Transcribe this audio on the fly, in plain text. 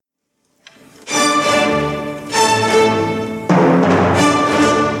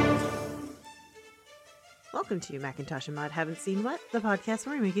welcome to Macintosh and Maud Haven't Seen What, the podcast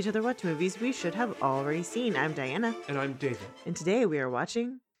where we make each other watch movies we should have already seen. I'm Diana. And I'm David. And today we are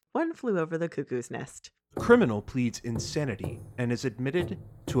watching One Flew Over the Cuckoo's Nest. A criminal pleads insanity and is admitted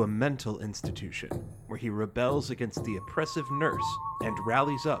to a mental institution where he rebels against the oppressive nurse and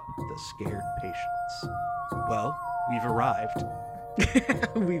rallies up the scared patients. Well, we've arrived.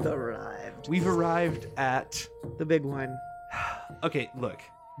 We've arrived. We've arrived at... The big one. Okay, look.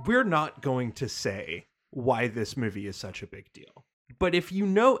 We're not going to say why this movie is such a big deal. But if you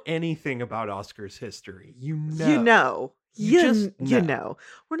know anything about Oscars history, you know. You know. You know.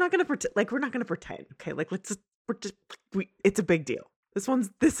 We're not gonna pretend. We're not gonna pretend. Okay, it's a big deal.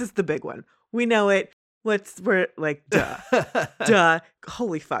 This is the big one. We know it. Duh, duh.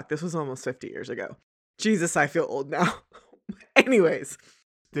 Holy fuck! This was almost 50 years ago. Jesus, I feel old now. Anyways,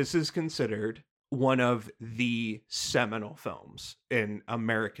 this is considered one of the seminal films in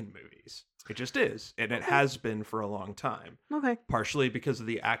American movies. It just is, and it has been for a long time. Okay. Partially because of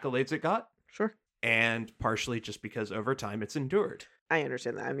the accolades it got. Sure. And partially just because over time it's endured. I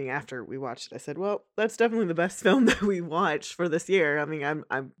understand that. I mean, after we watched it, I said, well, that's definitely the best film that we watched for this year. I mean,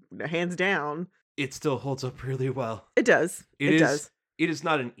 I'm hands down. It still holds up really well. It does. It does. It is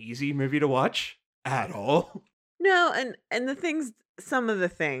not an easy movie to watch at all. No, and some of the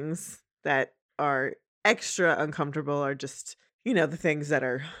things that are extra uncomfortable are just, the things that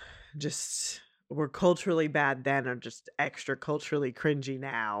are just were culturally bad then are just extra culturally cringy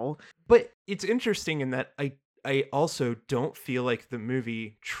now. But it's interesting in that I also don't feel like the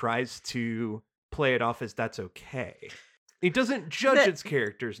movie tries to play it off as that's okay. It doesn't judge its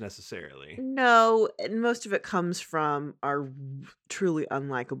characters necessarily. No, and most of it comes from our truly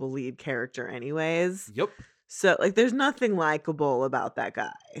unlikable lead character anyways. Yep. So, there's nothing likable about that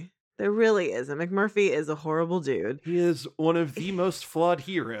guy. There really isn't. McMurphy is a horrible dude. He is one of the most flawed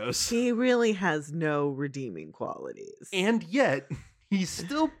heroes. He really has no redeeming qualities. And yet, he's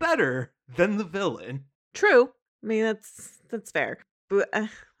still better than the villain. True. I mean, that's fair. But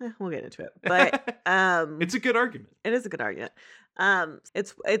we'll get into it. But it's a good argument. It is a good argument.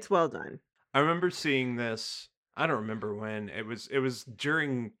 It's well done. I remember seeing this. I don't remember when it was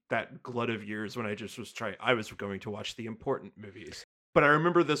during that glut of years when I was going to watch the important movies. But I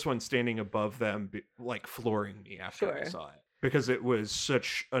remember this one standing above them, flooring me after I saw it. Because it was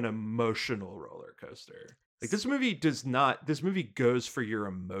such an emotional roller coaster. This movie goes for your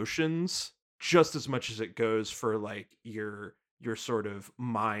emotions just as much as it goes for your sort of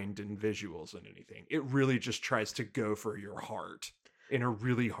mind and visuals and anything. It really just tries to go for your heart in a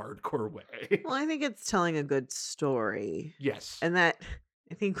really hardcore way. Well, I think it's telling a good story. Yes. And that,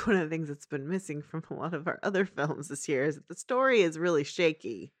 I think one of the things that's been missing from a lot of our other films this year is that the story is really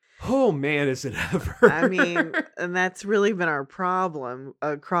shaky. Oh man, is it ever. I mean, and that's really been our problem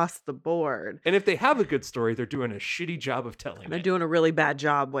across the board. And if they have a good story, they're doing a shitty job of telling it. They're doing a really bad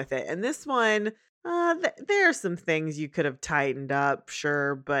job with it. And this one, there are some things you could have tightened up,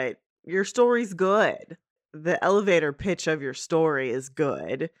 sure, but your story's good. The elevator pitch of your story is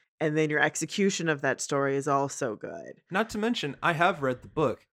good. And then your execution of that story is also good. Not to mention, I have read the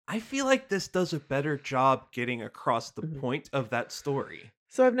book. I feel like this does a better job getting across the point of that story.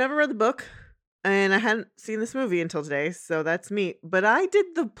 So I've never read the book, and I hadn't seen this movie until today, so that's me. But I did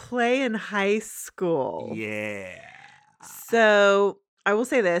the play in high school. Yeah. So I will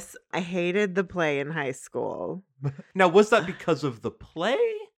say this. I hated the play in high school. Now, was that because of the play?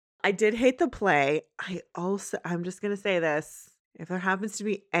 I did hate the play. I'm just going to say this. If there happens to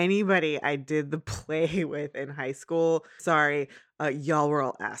be anybody I did the play with in high school, sorry, y'all were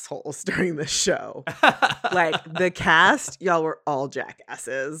all assholes during the show. The cast, y'all were all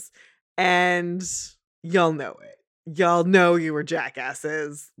jackasses. And y'all know it. Y'all know you were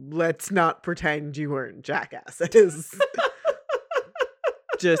jackasses. Let's not pretend you weren't jackasses.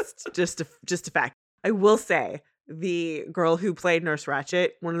 just a fact. I will say, the girl who played Nurse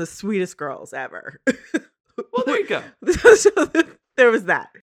Ratched, one of the sweetest girls ever. Well, there you go. So there was that.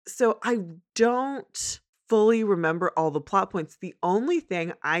 So I don't fully remember all the plot points. The only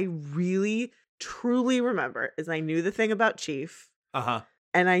thing I really, truly remember is I knew the thing about Chief. Uh-huh.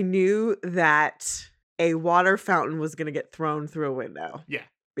 And I knew that a water fountain was going to get thrown through a window. Yeah.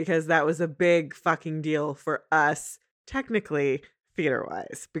 Because that was a big fucking deal for us, technically,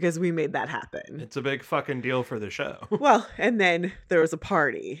 theater-wise, because we made that happen. It's a big fucking deal for the show. Well, and then there was a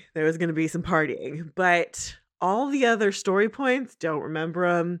party. There was going to be some partying. But all the other story points, don't remember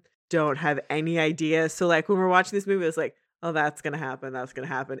them, don't have any idea. So, when we're watching this movie, it's like, oh, that's going to happen, that's going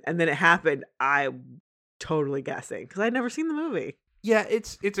to happen. And then it happened. I'm totally guessing, because I'd never seen the movie. Yeah,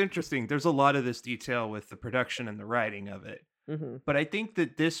 it's interesting. There's a lot of this detail with the production and the writing of it. Mm-hmm. But I think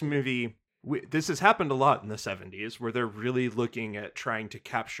that this movie this has happened a lot in the 70s where they're really looking at trying to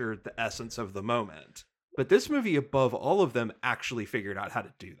capture the essence of the moment. But this movie, above all of them, actually figured out how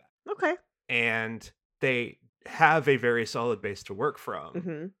to do that. Okay. And they have a very solid base to work from.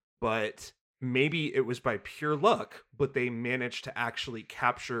 Mm-hmm. But maybe it was by pure luck, but they managed to actually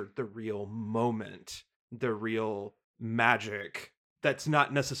capture the real moment, the real magic that's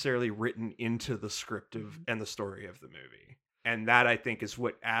not necessarily written into the script of and the story of the movie. And that, I think, is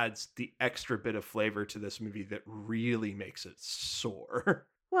what adds the extra bit of flavor to this movie that really makes it soar.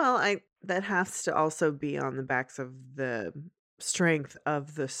 Well, that has to also be on the backs of the strength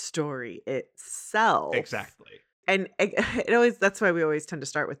of the story itself. Exactly. And it always, that's why we always tend to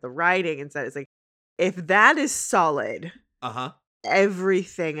start with the writing instead. It's like, if that is solid,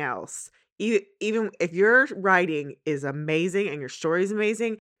 everything else, even if your writing is amazing and your story is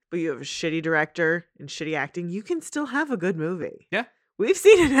amazing, but you have a shitty director and shitty acting, you can still have a good movie. Yeah. We've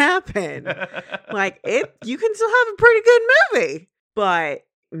seen it happen. You can still have a pretty good movie, but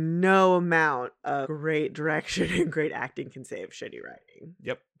no amount of great direction and great acting can save shitty writing.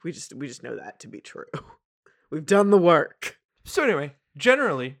 Yep. We just know that to be true. We've done the work. So anyway,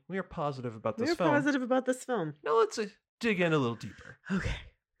 generally, we are positive about this film. We're positive about this film. Now let's dig in a little deeper. Okay.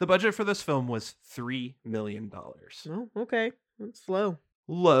 The budget for this film was $3 million. Oh, okay. That's low.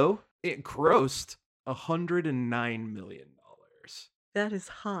 Low, it grossed $109 million. That is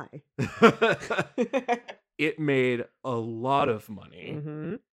high. It made a lot of money.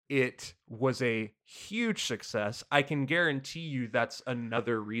 Mm-hmm. It was a huge success. I can guarantee you that's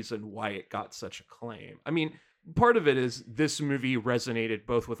another reason why it got such acclaim. I mean, part of it is this movie resonated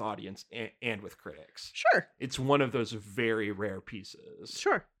both with audience and with critics. Sure. It's one of those very rare pieces.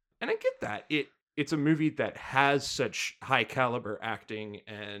 Sure. And I get that. It's a movie that has such high caliber acting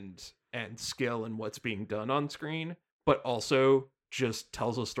and skill in what's being done on screen, but also just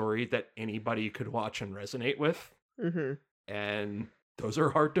tells a story that anybody could watch and resonate with. Mm-hmm. And those are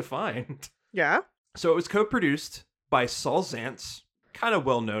hard to find. Yeah. So it was co-produced by Saul Zaentz, kind of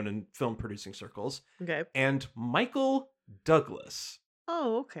well known in film producing circles, Okay. and Michael Douglas.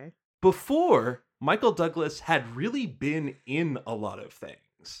 Oh, okay. Before, Michael Douglas had really been in a lot of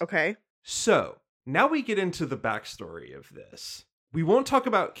things. Okay. So now we get into the backstory of this. We won't talk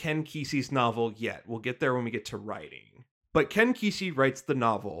about Ken Kesey's novel yet. We'll get there when we get to writing. But Ken Kesey writes the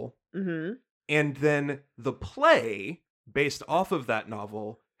novel, Mm-hmm. and then the play, based off of that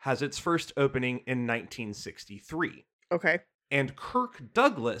novel, has its first opening in 1963. Okay. And Kirk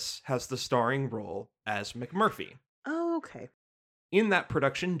Douglas has the starring role as McMurphy. Oh, okay. In that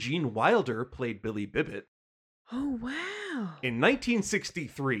production, Gene Wilder played Billy Bibbit. Oh, wow. In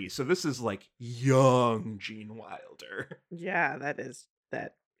 1963, so this is like young Gene Wilder. Yeah, that is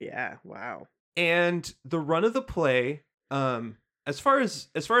that. Yeah, wow. And the run of the play, as far as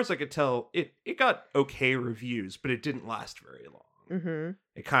I could tell, it got okay reviews, but it didn't last very long. Mm-hmm.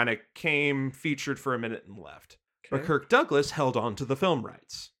 It kind of came, featured for a minute, and left. But Okay. Kirk Douglas held on to the film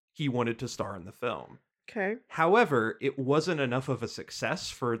rights. He wanted to star in the film. Okay. However, it wasn't enough of a success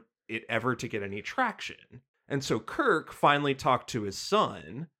for it ever to get any traction. And so Kirk finally talked to his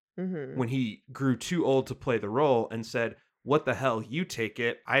son Mm-hmm. when he grew too old to play the role and said, "What the hell, you take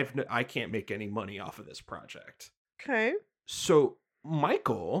it. I can't make any money off of this project." Okay. So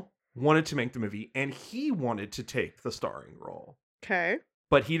Michael wanted to make the movie and he wanted to take the starring role. Okay.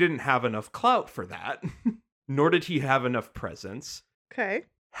 But he didn't have enough clout for that, nor did he have enough presence. Okay.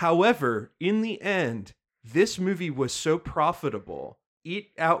 However, in the end, this movie was so profitable, it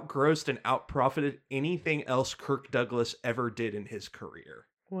outgrossed and outprofited anything else Kirk Douglas ever did in his career.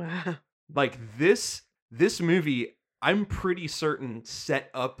 Wow. Like this movie, I'm pretty certain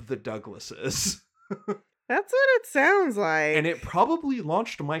set up the Douglases. That's what it sounds like. And it probably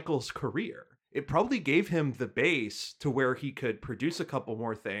launched Michael's career. It probably gave him the base to where he could produce a couple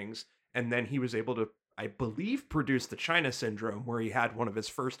more things, and then he was able to, I believe, produce The China Syndrome, where he had one of his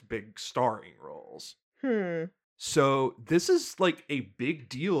first big starring roles. So this is like a big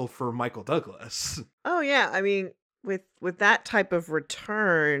deal for Michael Douglas. Oh yeah, I mean, with that type of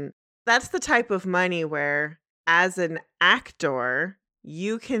return, that's the type of money where, as an actor,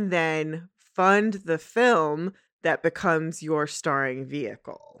 you can then fund the film that becomes your starring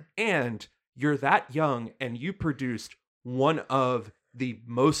vehicle. And you're that young and you produced one of the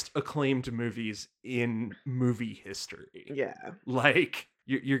most acclaimed movies in movie history. Yeah. Like,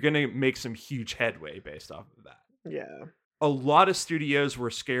 you're going to make some huge headway based off of that. Yeah. A lot of studios were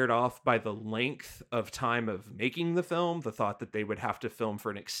scared off by the length of time of making the film, the thought that they would have to film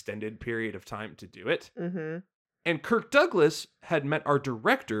for an extended period of time to do it. Mm-hmm. And Kirk Douglas had met our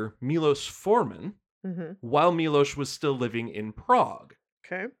director, Milos Forman, Mm-hmm. while Milos was still living in Prague.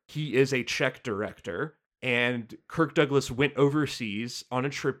 Okay. He is a Czech director, and Kirk Douglas went overseas on a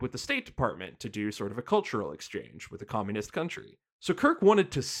trip with the State Department to do sort of a cultural exchange with a communist country. So Kirk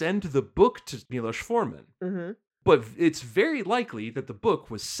wanted to send the book to Milos Forman, Mm-hmm. but it's very likely that the book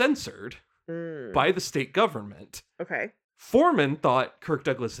was censored by the state government. Okay. Forman thought Kirk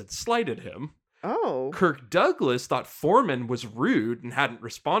Douglas had slighted him. Oh. Kirk Douglas thought Forman was rude and hadn't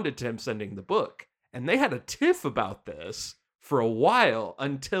responded to him sending the book. And they had a tiff about this for a while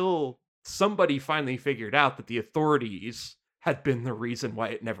until somebody finally figured out that the authorities had been the reason why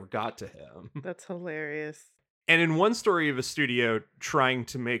it never got to him. That's hilarious. And in one story of a studio trying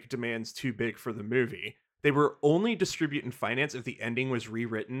to make demands too big for the movie, they were only distribute and finance if the ending was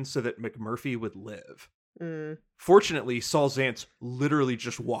rewritten so that McMurphy would live. Fortunately, Saul Zaentz literally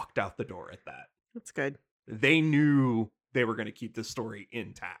just walked out the door at that. That's good. They knew they were going to keep the story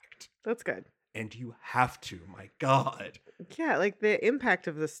intact. That's good. And you have to, my God. Yeah, like the impact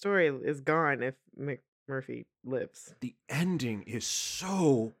of the story is gone if McMurphy lives. The ending is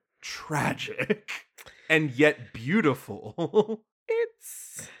so tragic and yet beautiful.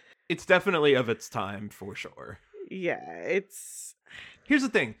 It's definitely of its time for sure. Yeah, Here's the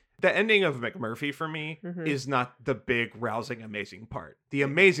thing. The ending of McMurphy for me is not the big, rousing, amazing part. The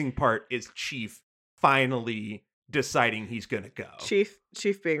amazing part is Chief finally deciding he's going to go. Chief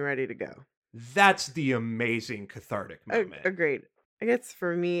being ready to go. That's the amazing cathartic moment. Agreed. I guess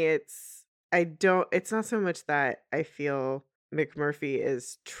for me, it's not so much that I feel McMurphy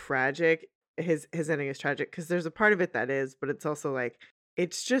is tragic. His ending is tragic because there's a part of it that is, but it's also like,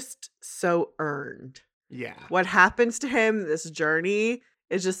 it's just so earned. Yeah. What happens to him, this journey,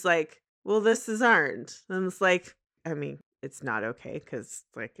 is just like, well, this is earned. And it's like, I mean, it's not okay because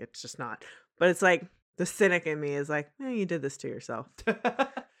like, it's just not. But it's like, the cynic in me is like, you did this to yourself.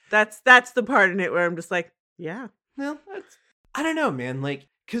 That's the part in it where I'm just like, yeah. Well, I don't know, man. Like,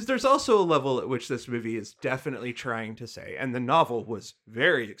 because there's also a level at which this movie is definitely trying to say, and the novel was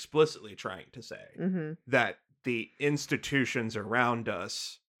very explicitly trying to say, that the institutions around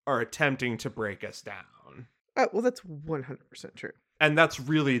us are attempting to break us down. Oh, well, that's 100% true. And that's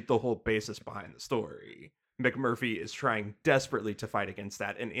really the whole basis behind the story. McMurphy is trying desperately to fight against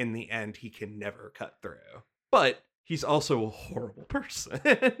that, and in the end, he can never cut through. But he's also a horrible person.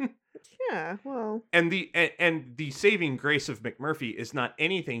 Yeah, well. And the saving grace of McMurphy is not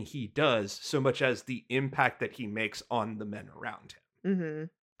anything he does so much as the impact that he makes on the men around him.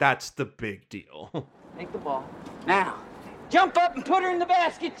 That's the big deal. Take the ball. Now, jump up and put her in the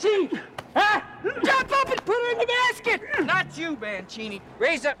basket, Chief! Huh? Jump up and put her in the basket! Not you, Bancini.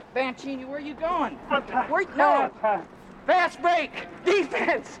 Raise up, Bancini. Where you going? Where? No. Fast break.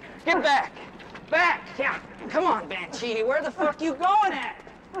 Defense. Get back. Back. Yeah. Come on, Bancini. Where the fuck you going at?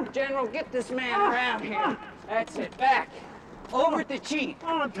 General, get this man around here. That's it. Back. Over at the Chief.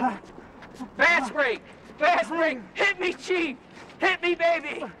 Fast break. Fast break. Hit me, Chief. Hit me,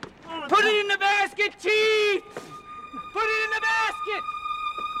 baby. Put it in the basket, Chief. Put it in the basket.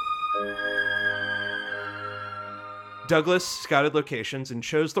 Douglas scouted locations and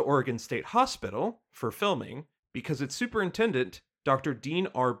chose the Oregon State Hospital for filming because its superintendent, Dr. Dean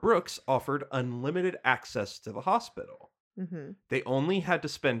R. Brooks, offered unlimited access to the hospital. They only had to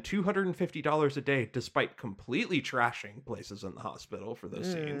spend $250 a day despite completely trashing places in the hospital for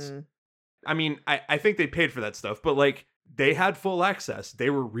those scenes. I mean, I think they paid for that stuff, but like they had full access. They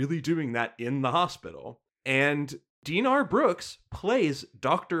were really doing that in the hospital. And Dean R. Brooks plays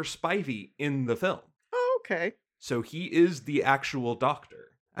Dr. Spivey in the film. Oh, okay. So he is the actual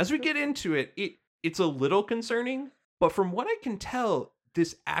doctor. As we get into it, it's a little concerning, but from what I can tell,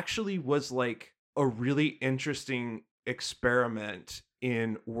 this actually was like a really interesting experiment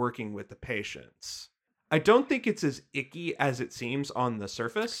in working with the patients. I don't think it's as icky as it seems on the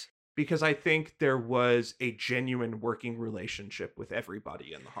surface, because I think there was a genuine working relationship with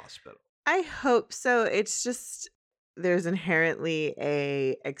everybody in the hospital. I hope so. It's just there's inherently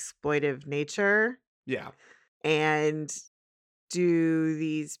a exploitive nature. Yeah. And do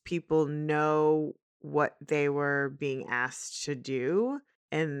these people know what they were being asked to do?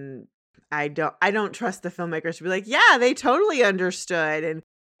 And I don't trust the filmmakers to be like, yeah, they totally understood.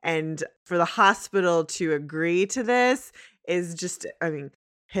 And for the hospital to agree to this is just, I mean,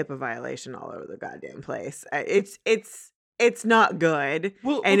 HIPAA violation all over the goddamn place. It's not good,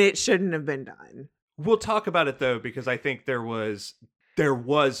 and it shouldn't have been done. We'll talk about it though, because I think there was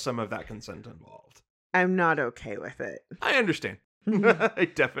some of that consent involved. I'm not okay with it. I understand. I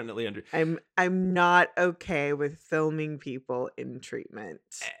definitely understand. I'm not okay with filming people in treatment.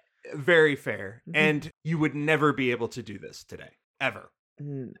 Very fair. And you would never be able to do this today. Ever.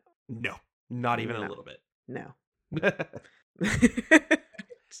 No. No. Not even a little bit. No.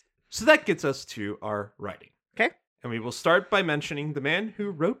 So that gets us to our writing. Okay. And we will start by mentioning the man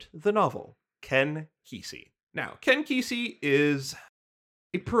who wrote the novel, Ken Kesey. Now, Ken Kesey is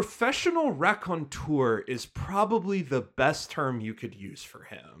a professional raconteur is probably the best term you could use for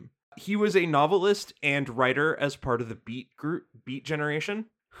him. He was a novelist and writer as part of the Beat group, Beat Generation,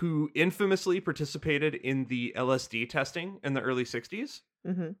 who infamously participated in the LSD testing in the early 60s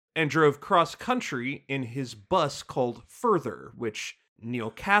and drove cross-country in his bus called Further, which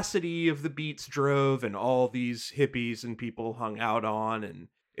Neil Cassidy of the Beats drove and all these hippies and people hung out on, and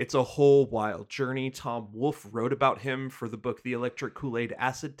it's a whole wild journey. Tom Wolfe wrote about him for the book The Electric Kool-Aid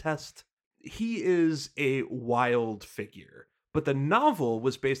Acid Test. He is a wild figure, but the novel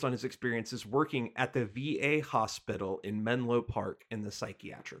was based on his experiences working at the VA hospital in Menlo Park in the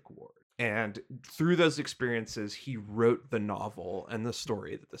psychiatric ward. And through those experiences, he wrote the novel and the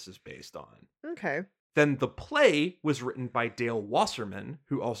story that this is based on. Okay. Then the play was written by Dale Wasserman,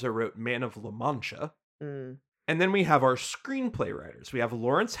 who also wrote Man of La Mancha. And then we have our screenplay writers. We have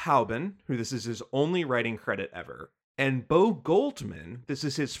Lawrence Hauben, who this is his only writing credit ever, and Bo Goldman. This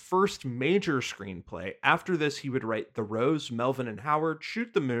is his first major screenplay. After this, he would write The Rose, Melvin and Howard,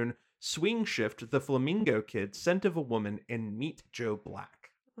 Shoot the Moon, Swing Shift, The Flamingo Kid, Scent of a Woman, and Meet Joe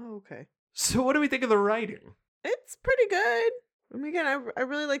Black. Oh, okay. So what do we think of the writing? It's pretty good. I mean, again, I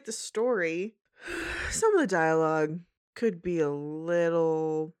really like the story. Some of the dialogue could be a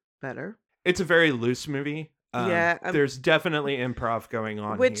little better. It's a very loose movie. Yeah, there's definitely improv going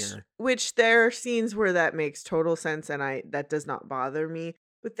on here. Which there are scenes where that makes total sense, and that does not bother me.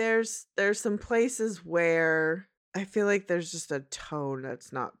 But there's some places where I feel like there's just a tone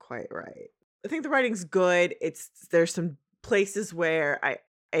that's not quite right. I think the writing's good. There's some places where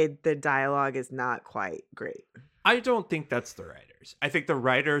the dialogue is not quite great. I don't think that's the writers. I think the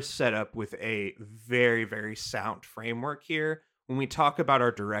writers set up with a very, very sound framework here. When we talk about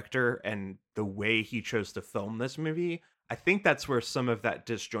our director and the way he chose to film this movie, I think that's where some of that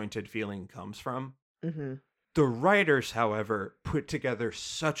disjointed feeling comes from. The writers, however, put together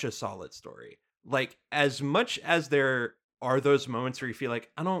such a solid story. Like, as much as there are those moments where you feel like,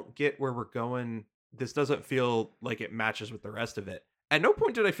 I don't get where we're going, this doesn't feel like it matches with the rest of it. At no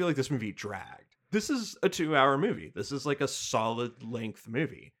point did I feel like this movie dragged. This is a 2-hour movie. This is like a solid length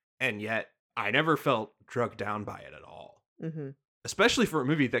movie. And yet, I never felt drugged down by it at all. Especially for a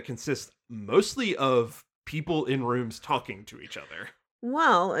movie that consists mostly of people in rooms talking to each other.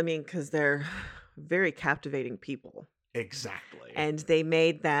 Well, I mean, because they're very captivating people. Exactly. And they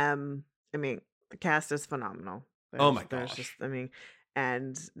made them, I mean, the cast is phenomenal. Oh my gosh.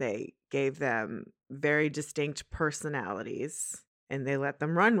 And they gave them very distinct personalities and they let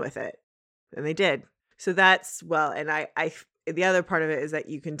them run with it. And they did. So that's, well, and the other part of it is that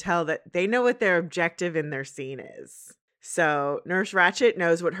you can tell that they know what their objective in their scene is. So Nurse Ratched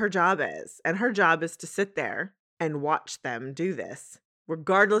knows what her job is, and her job is to sit there and watch them do this.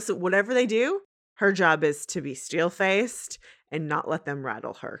 Regardless of whatever they do, her job is to be steel-faced and not let them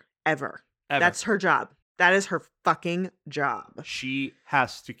rattle her, ever. That's her job. That is her fucking job. She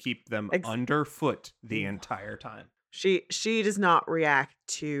has to keep them underfoot the entire time. She does not react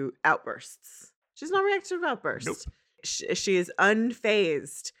to outbursts. She does not react to outbursts. Nope. She is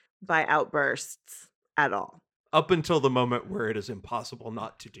unfazed by outbursts at all. Up until the moment where it is impossible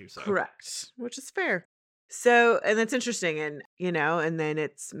not to do so. Correct. Which is fair. So, and that's interesting. And, and then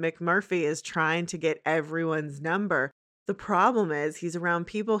it's McMurphy is trying to get everyone's number. The problem is he's around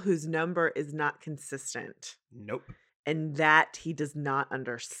people whose number is not consistent. Nope. And that he does not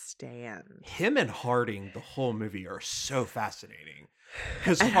understand. Him and Harding, the whole movie, are so fascinating.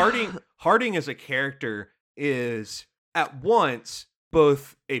 Because Harding as a character is at once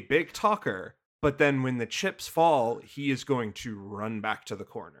both a big talker, but then when the chips fall, he is going to run back to the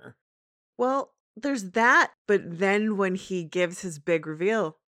corner. Well, there's that. But then when he gives his big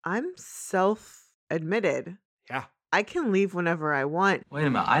reveal, I'm self-admitted. Yeah. I can leave whenever I want. Wait a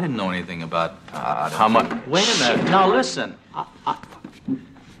minute. I didn't know anything about how much. Wait a minute. Now listen.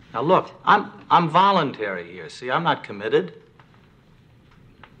 Now look. I'm voluntary here. See, I'm not committed.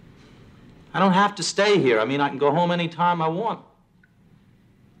 I don't have to stay here. I mean, I can go home anytime I want.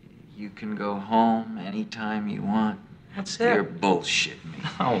 You can go home anytime you want. That's it. You're bullshitting me.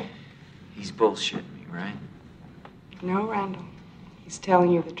 No. He's bullshitting me, right? No, Randall. He's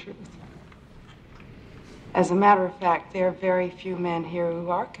telling you the truth. As a matter of fact, there are very few men here who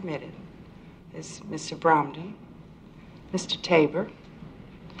are committed. There's Mr. Bromden, Mr. Tabor,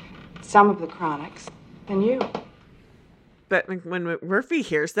 some of the Chronics, and you. But when McMurphy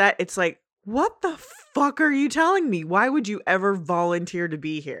hears that, it's like, what the fuck are you telling me? Why would you ever volunteer to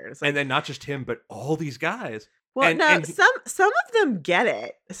be here? It's like, and then not just him, but all these guys. Well, And- no, and- some of them get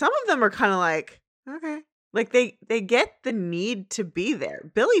it. Some of them are kind of like, okay. Like they get the need to be there.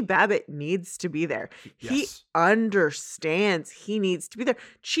 Billy Babbitt needs to be there. He Yes. understands he needs to be there.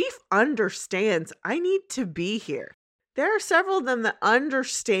 Chief understands I need to be here. There are several of them that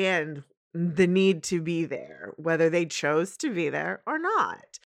understand the need to be there, whether they chose to be there or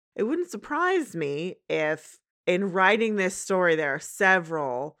not. It wouldn't surprise me if in writing this story, there are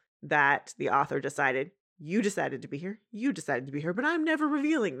several that the author decided, you decided to be here, you decided to be here, but I'm never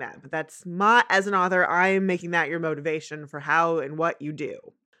revealing that. But that's as an author, I am making that your motivation for how and what you do.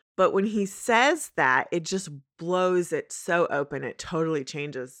 But when he says that, it just blows it so open. It totally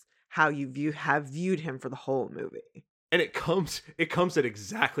changes how you have viewed him for the whole movie. And it comes at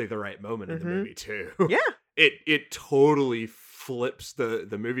exactly the right moment in the Mhm. movie too. Yeah. It totally flips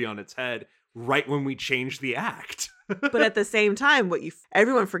the movie on its head right when we change the act. But at the same time, what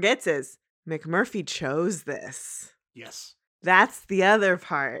everyone forgets is McMurphy chose this. Yes. That's the other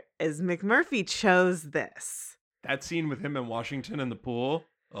part, is McMurphy chose this. That scene with him in Washington in the pool.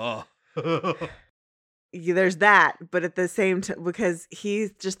 Oh. Yeah, there's that, but at the same time, because he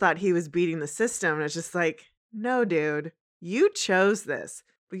just thought he was beating the system, and it's just like, no, dude, you chose this,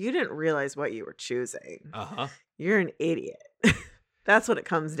 but you didn't realize what you were choosing. Uh-huh. You're an idiot. That's what it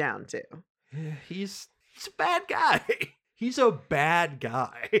comes down to. Yeah, he's a bad guy. He's a bad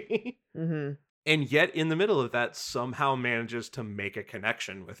guy. Mm-hmm. And yet in the middle of that somehow manages to make a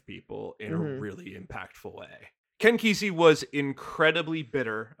connection with people in a really impactful way. Ken Kesey was incredibly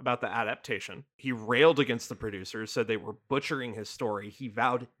bitter about the adaptation. He railed against the producers, said they were butchering his story. He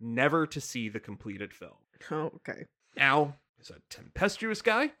vowed never to see the completed film. Oh, okay. Now, he's a tempestuous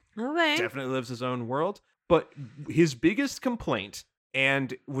guy, Okay. definitely lives his own world, but his biggest complaint,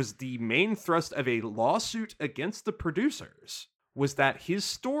 and was the main thrust of a lawsuit against the producers, was that his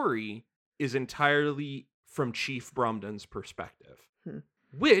story is entirely from Chief Bromden's perspective,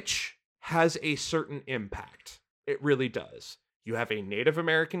 which has a certain impact. It really does. You have a Native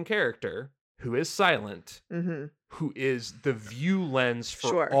American character who is silent, Mm-hmm. who is the view lens for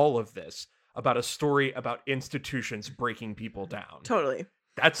Sure. all of this, about a story about institutions breaking people down. Totally.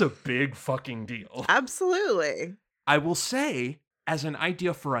 That's a big fucking deal. Absolutely. I will say, as an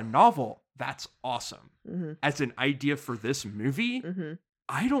idea for a novel, that's awesome. Mm-hmm. As an idea for this movie, Mm-hmm.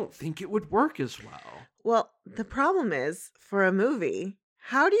 I don't think it would work as well. Well, the problem is, for a movie,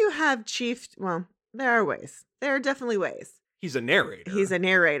 how do you have Chief? Well, there are ways. There are definitely ways. He's a narrator. He's a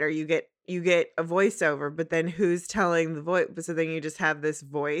narrator. You get a voiceover, but then who's telling the voice? So then you just have this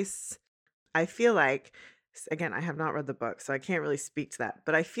voice. I feel like, again, I have not read the book, so I can't really speak to that.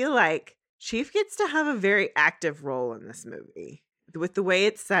 But I feel like Chief gets to have a very active role in this movie with the way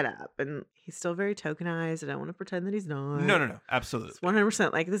it's set up, and he's still very tokenized. I don't want to pretend that he's not. No. Absolutely. It's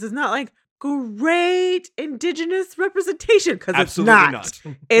 100%. Like, this is not like great indigenous representation, because it's Absolutely not.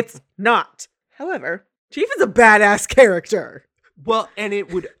 It's not. However, Chief is a badass character. Well, and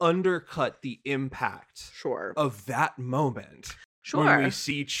it would undercut the impact Sure. of that moment. Sure. When we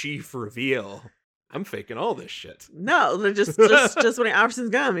see Chief reveal, I'm faking all this shit. No, they're just when he offers his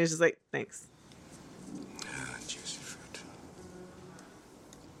gum, he's just like, thanks. Juicy fruit.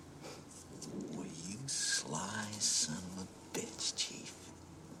 Well, you sly son of a bitch, Chief.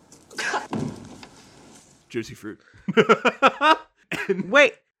 Juicy fruit.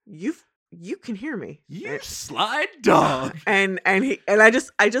 Wait, you can hear me. You sly dog. And I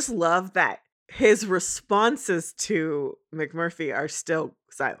just love that his responses to McMurphy are still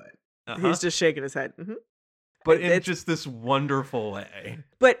silent. Uh-huh. He's just shaking his head. Mm-hmm. But in It's- just this wonderful way.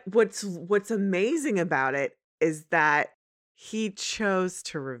 But what's amazing about it is that he chose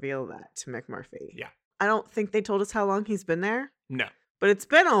to reveal that to McMurphy. Yeah. I don't think they told us how long he's been there, No. but it's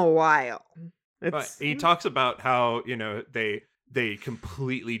been a while. But he talks about how, they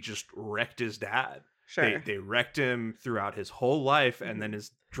completely just wrecked his dad. Sure. They wrecked him throughout his whole life and then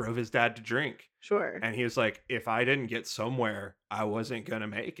drove his dad to drink. Sure. And he was like, if I didn't get somewhere, I wasn't going to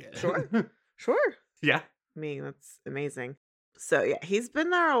make it. Sure. Sure. Yeah. I mean, that's amazing. So yeah, he's been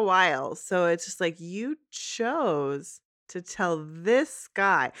there a while. So it's just like, you chose to tell this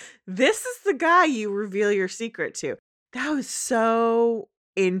guy. This is the guy you reveal your secret to. That was so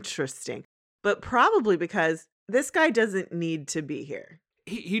interesting. But probably because this guy doesn't need to be here.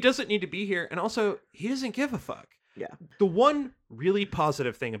 He doesn't need to be here. And also, he doesn't give a fuck. Yeah. The one really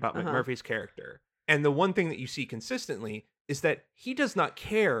positive thing about Uh-huh. McMurphy's character, and the one thing that you see consistently, is that he does not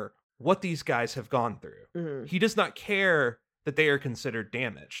care what these guys have gone through. Mhm. He does not care that they are considered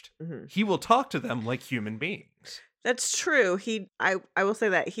damaged. Mhm. He will talk to them like human beings. That's true. I will say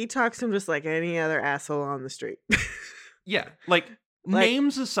that he talks to him just like any other asshole on the street. Yeah, like Like-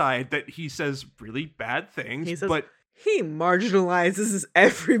 names aside that he says really bad things, He says, but he marginalizes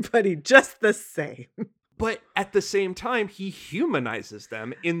everybody just the same. but at the same time, he humanizes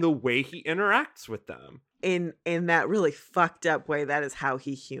them in the way he interacts with them. In that really fucked up way, that is how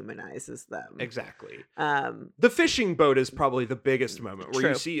he humanizes them. Exactly. Um, The fishing boat is probably the biggest moment where you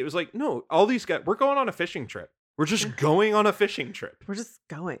True. see it was like, no, all these guys, we're going on a fishing trip. We're just going on a fishing trip. we're just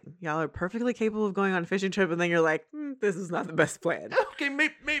going. Y'all are perfectly capable of going on a fishing trip, and then you're like, this is not the best plan. Okay,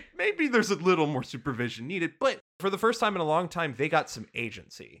 maybe there's a little more supervision needed, but for the first time in a long time, they got some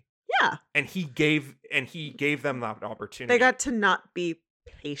agency. Yeah, And he gave them that opportunity. they got to not be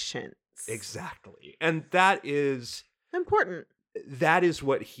patient. exactly. And that is Important.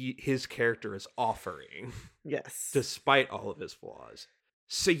 what his character is offering Yes. despite all of his flaws.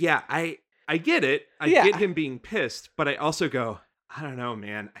 So yeah, I get it. I Yeah. get him being pissed, but I also go, I don't know,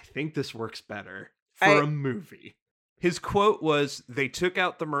 man. I think this works better for a movie. His quote was, they took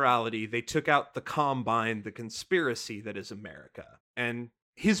out the morality, they took out the combine, the conspiracy that is America. And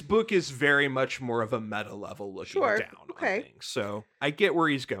his book is very much more of a meta level looking Sure. down Okay. on things. So I get where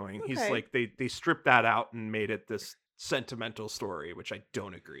he's going. He's Okay. like, they stripped that out and made it this sentimental story, which I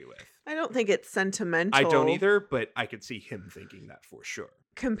don't agree with. I don't think it's sentimental. I don't either, but I could see him thinking that for sure.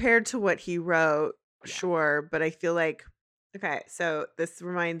 Compared to what he wrote, Yeah. sure, but I feel like, okay, so this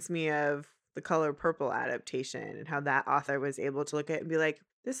reminds me of the Color Purple adaptation and how that author was able to look at it and be like,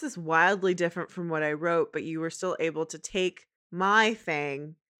 this is wildly different from what I wrote, but you were still able to take my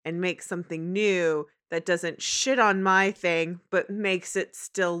thing and make something new that doesn't shit on my thing, but makes it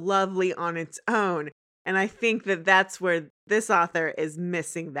still lovely on its own. And I think that that's where this author is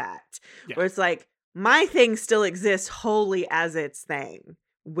missing that, Yeah. where it's like, my thing still exists wholly as its thing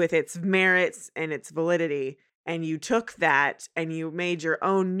with its merits and its validity. And you took that and you made your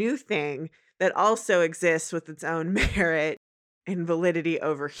own new thing that also exists with its own merit and validity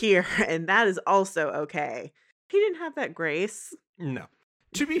over here. And that is also okay. He didn't have that grace. No.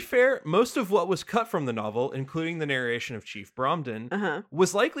 To be fair, most of what was cut from the novel, including the narration of Chief Bromden, Uh-huh.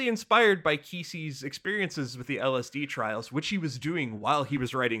 was likely inspired by Kesey's experiences with the LSD trials, which he was doing while he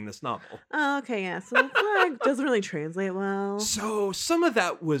was writing this novel. Oh, okay, yeah. So it's like, doesn't really translate well. So some of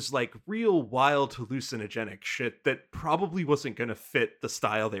that was like real wild hallucinogenic shit that probably wasn't going to fit the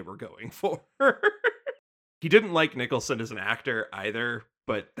style they were going for. He didn't like Nicholson as an actor either,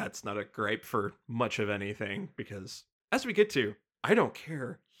 but that's not a gripe for much of anything because, as we get to, I don't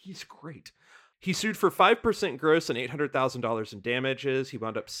care. He's great. He sued for 5% gross and $800,000 in damages. He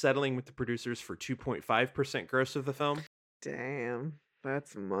wound up settling with the producers for 2.5% gross of the film. Damn,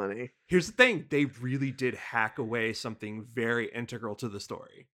 that's money. Here's the thing. They really did hack away something very integral to the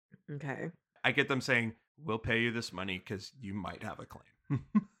story. Okay. I get them saying, we'll pay you this money because you might have a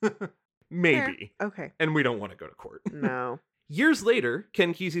claim. Maybe. Fair. Okay. And we don't want to go to court. No. Years later,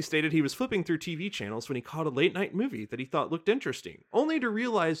 Ken Kesey stated he was flipping through TV channels when he caught a late night movie that he thought looked interesting, only to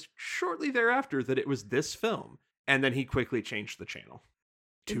realize shortly thereafter that it was this film, and then he quickly changed the channel.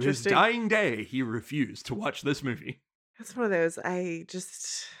 To his Interesting. dying day, he refused to watch this movie. That's one of those. I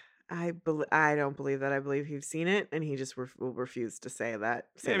don't believe that. I believe he's seen it, and he just will refuse to say that.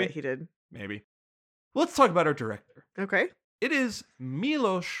 Say Maybe. that he did. Maybe. Let's talk about our director. Okay. It is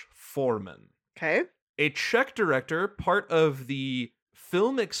Milos Forman, Okay. a Czech director, part of the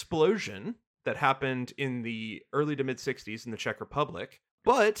film explosion that happened in the early to mid 60s in the Czech Republic.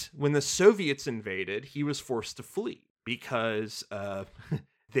 But when the Soviets invaded, he was forced to flee because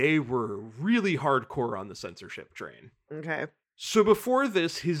they were really hardcore on the censorship train. Okay. So before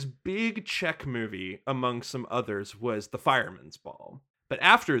this, his big Czech movie, among some others, was The Fireman's Ball. But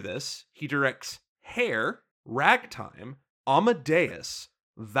after this, he directs Hair, Ragtime, Amadeus,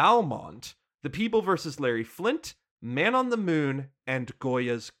 Valmont, The People vs. Larry Flint, Man on the Moon, and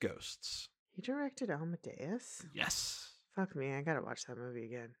Goya's Ghosts. He directed Amadeus. Yes. Fuck me, I gotta watch that movie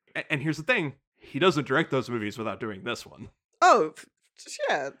again. And here's the thing. He doesn't direct those movies without doing this one. Oh,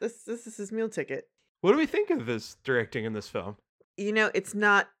 yeah. This is his meal ticket. What do we think of his directing in this film? You know, it's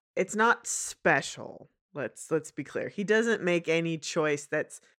not special. Let's be clear. He doesn't make any choice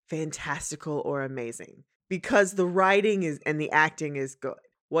that's fantastical or amazing because the writing is and the acting is good.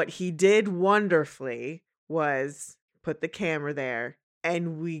 What he did wonderfully was put the camera there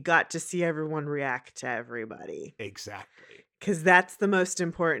and we got to see everyone react to everybody. Exactly. Because that's the most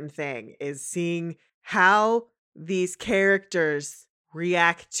important thing, is seeing how these characters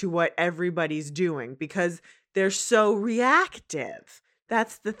react to what everybody's doing because they're so reactive.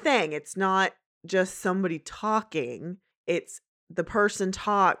 That's the thing. It's not just somebody talking. It's the person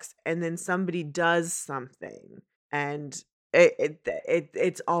talks and then somebody does something. And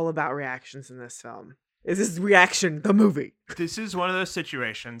it's all about reactions in this film. Is his reaction the movie? This is one of those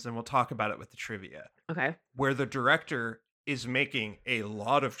situations, and we'll talk about it with the trivia, Okay. where the director is making a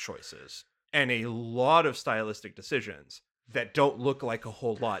lot of choices and a lot of stylistic decisions that don't look like a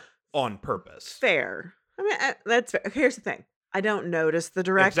whole lot on purpose. Fair. I mean, that's fair. Here's the thing. I don't notice the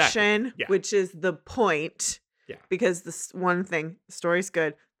direction, Yeah. which is the point. Yeah. Because this one thing, the story's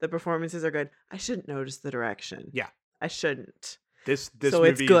good, the performances are good. I shouldn't notice the direction. Yeah. I shouldn't. This So movie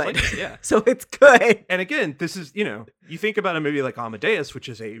it's good. is like, yeah. So it's good. And again, this is, you think about a movie like Amadeus, which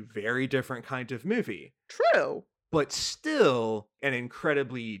is a very different kind of movie, True. but still an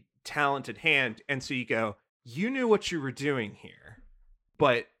incredibly talented hand. And so you go, you knew what you were doing here,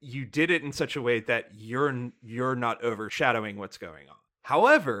 but you did it in such a way that you're not overshadowing what's going on.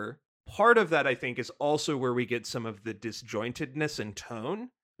 However, part of that, I think, is also where we get some of the disjointedness in tone.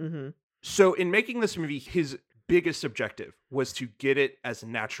 Mm-hmm. So in making this movie, his biggest objective was to get it as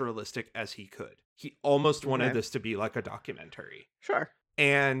naturalistic as he could. He almost wanted Okay. this to be like a documentary. Sure.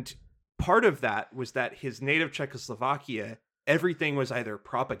 And part of that was that his native Czechoslovakia, everything was either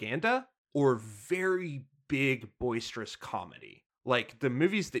propaganda or very big, boisterous comedy. Like the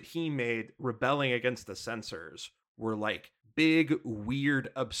movies that he made rebelling against the censors were like big, weird,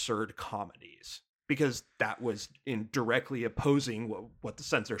 absurd comedies, because that was in directly opposing what the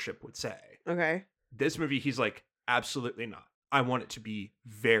censorship would say. Okay. This movie, he's like, absolutely not. I want it to be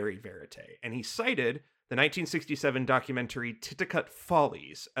very verite. And he cited the 1967 documentary Titicut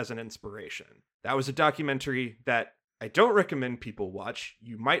Follies as an inspiration. That was a documentary that I don't recommend people watch.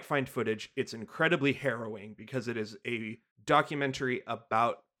 You might find footage. It's incredibly harrowing because it is a documentary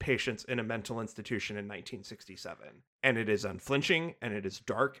about patients in a mental institution in 1967. And it is unflinching, and it is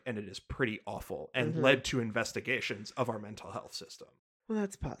dark, and it is pretty awful, and Mhm. led to investigations of our mental health system. Well,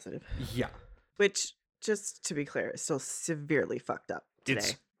 that's positive. Yeah. Which, just to be clear, is still severely fucked up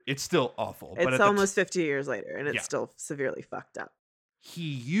today. It's still awful. But It's at the almost 50 years later, and it's Yeah. still severely fucked up. he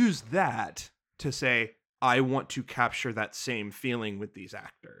used that to say, I want to capture that same feeling with these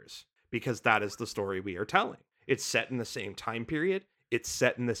actors, because that is the story we are telling. It's set in the same time period. It's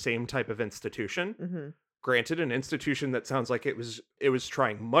set in the same type of institution. Mm-hmm. Granted, an institution that sounds like it was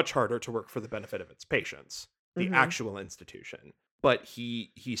trying much harder to work for the benefit of its patients, the Mhm. actual institution. But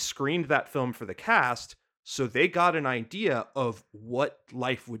he screened that film for the cast, so they got an idea of what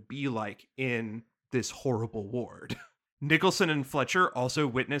life would be like in this horrible ward. Nicholson and Fletcher also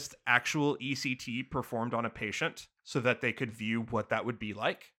witnessed actual ECT performed on a patient so that they could view what that would be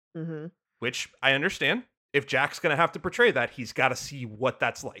like, Mm-hmm. which I understand. If Jack's going to have to portray that, he's got to see what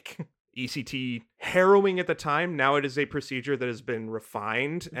that's like. ECT, harrowing at the time. Now it is a procedure that has been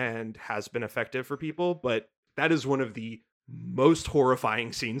refined and has been effective for people, but that is one of the most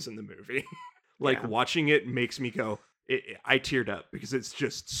horrifying scenes in the movie. Yeah. Watching it makes me go, I teared up because it's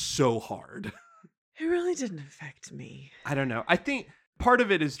just so hard. It really didn't affect me. I don't know. I think part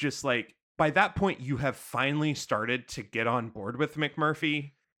of it is just like, by that point, you have finally started to get on board with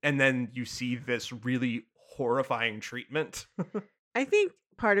McMurphy, and then you see this really horrifying treatment. I think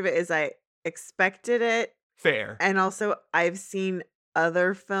part of it is I expected it, Fair. and also I've seen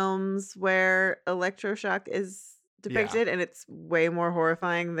other films where electroshock is depicted, and it's way more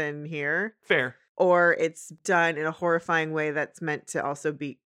horrifying than here. Fair. Or it's done in a horrifying way that's meant to also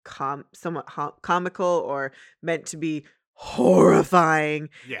be somewhat comical, or meant to be horrifying.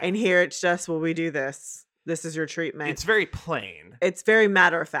 Yeah. And here it's just, well, we do this. This is your treatment. It's very plain. It's very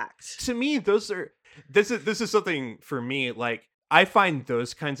matter of fact. To me, this is something for me, like, I find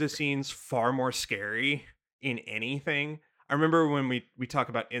those kinds of scenes far more scary in anything. I remember when we talk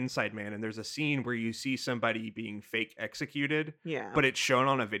about Inside Man, and there's a scene where you see somebody being fake executed, Yeah. but it's shown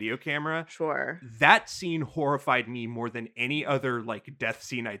on a video camera. Sure. That scene horrified me more than any other like death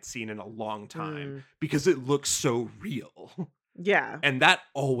scene I'd seen in a long time, because it looks so real. Yeah. And that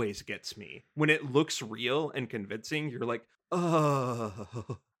always gets me. When it looks real and convincing, you're like,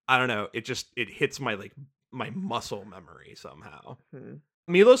 oh, I don't know. It hits my muscle memory somehow. Hmm.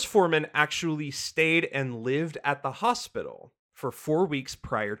 Milos Forman actually stayed and lived at the hospital for 4 weeks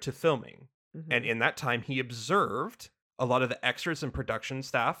prior to filming. Mhm. And in that time, he observed a lot of the extras and production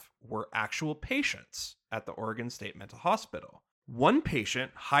staff were actual patients at the Oregon State Mental Hospital. One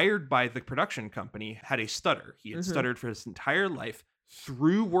patient hired by the production company had a stutter. He had stuttered for his entire life.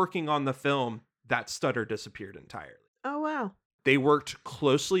 Through working on the film, that stutter disappeared entirely. Oh, wow. They worked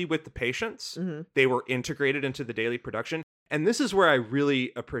closely with the patients. Mhm. They were integrated into the daily production. And this is where I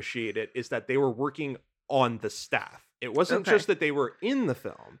really appreciate it, is that they were working on the staff. It wasn't Okay. just that they were in the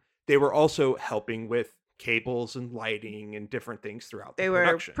film. They were also helping with cables and lighting and different things throughout the They were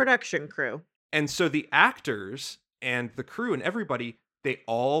production. production crew. And so the actors and the crew and everybody they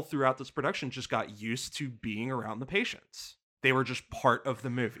all throughout this production just got used to being around the patients. They were just part of the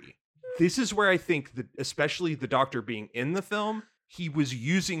movie. This is where I think that, especially the doctor being in the film, he was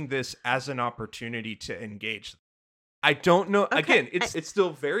using this as an opportunity to engage. I don't know. Okay, Again, it's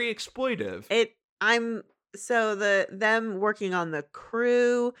still very exploitive. Them working on the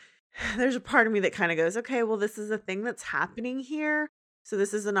crew, there's a part of me that kind of goes, okay, well, this is a thing that's happening here. So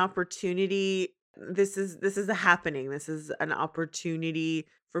this is an opportunity. This is a happening. This is an opportunity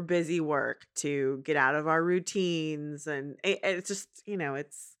for busy work to get out of our routines. And it's just,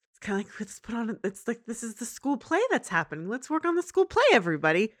 it's kind of like, let's put on, it's like, this is the school play that's happening. Let's work on the school play,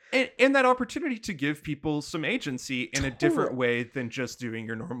 everybody. And that opportunity to give people some agency in a different way than just doing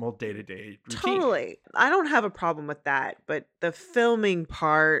your normal day-to-day routine. Totally. I don't have a problem with that, but the filming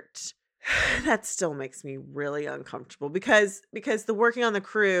part, that still makes me really uncomfortable because the working on the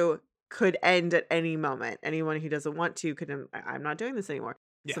crew could end at any moment. Anyone who doesn't want to could, I'm not doing this anymore.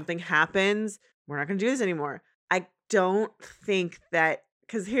 Yeah. Something happens, we're not going to do this anymore. I don't think that,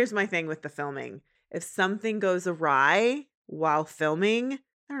 because here's my thing with the filming. If something goes awry while filming,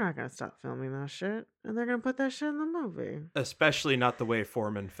 they're not going to stop filming that shit. And they're going to put that shit in the movie. Especially not the way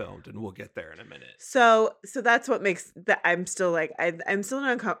Foreman filmed, and we'll get there in a minute. So that's what makes that I'm still like, I'm still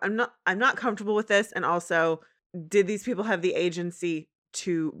not, I'm not comfortable with this. And also, did these people have the agency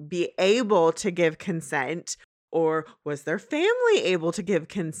to be able to give consent, or was their family able to give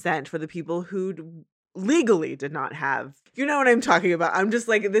consent for the people who legally did not have? You know what I'm talking about? I'm just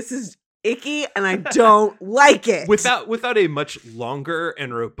like, this is icky and I don't like it. Without a much longer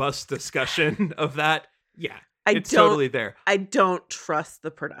and robust discussion of that, yeah, it's totally there. I don't trust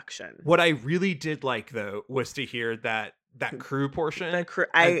the production. What I really did like, though, was to hear that crew portion. The crew,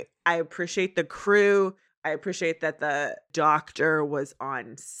 I appreciate the crew. I appreciate that the doctor was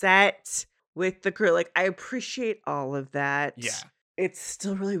on set with the crew. Like, I appreciate all of that. Yeah. It's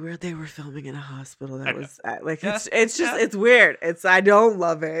still really weird they were filming in a hospital. That was like, Yeah. it's weird. I don't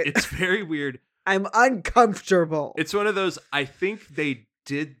love it. It's very weird. I'm uncomfortable. It's one of those, I think they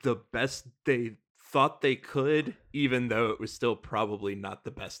did the best they thought they could, even though it was still probably not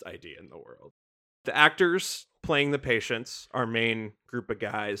the best idea in the world. The actors playing the patients, our main group of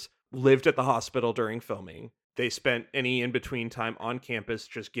guys, lived at the hospital during filming. They spent any in-between time on campus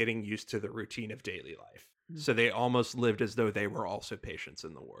just getting used to the routine of daily life. So they almost lived as though they were also patients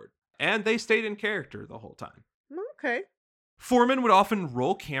in the ward. And they stayed in character the whole time. Okay. Foreman would often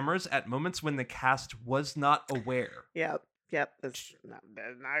roll cameras at moments when the cast was not aware. Yep. That's not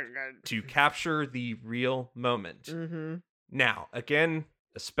good. To capture the real moment. Mm-hmm. Now, again,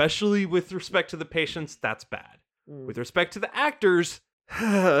 especially with respect to the patients, that's bad. With respect to the actors,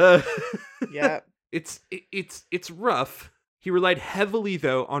 Yeah. It's rough. He relied heavily,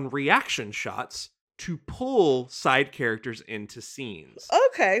 though, on reaction shots to pull side characters into scenes.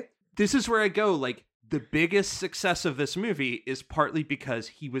 Okay. This is where I go, like, the biggest success of this movie is partly because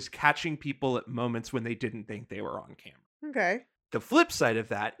he was catching people at moments when they didn't think they were on camera. Okay. The flip side of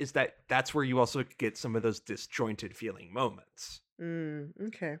that is that that's where you also get some of those disjointed feeling moments.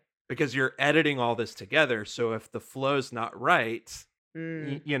 Okay. Because you're editing all this together, so if the flow's not right,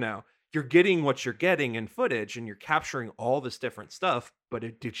 you're getting what you're getting in footage and you're capturing all this different stuff,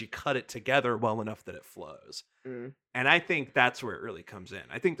 but did you cut it together well enough that it flows? And I think that's where it really comes in.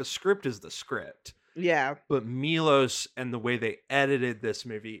 I think the script is the script. Yeah. But Milos and the way they edited this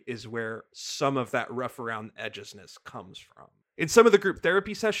movie is where some of that rough around the edgesness comes from. In some of the group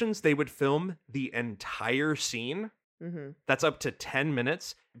therapy sessions, they would film the entire scene. That's up to 10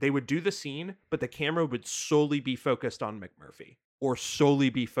 minutes. They would do the scene, but the camera would solely be focused on McMurphy or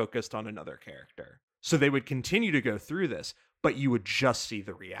solely be focused on another character. So they would continue to go through this, but you would just see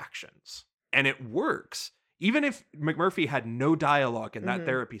the reactions. And it works. Even if McMurphy had no dialogue in that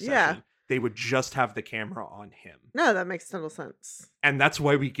therapy session, they would just have the camera on him. No, that makes total sense. And that's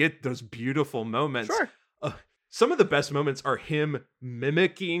why we get those beautiful moments. Sure. Some of the best moments are him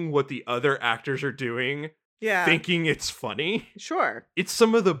mimicking what the other actors are doing, thinking it's funny. Sure. It's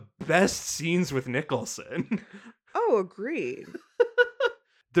some of the best scenes with Nicholson. Oh, agreed.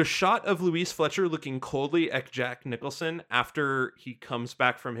 The shot of Louise Fletcher looking coldly at Jack Nicholson after he comes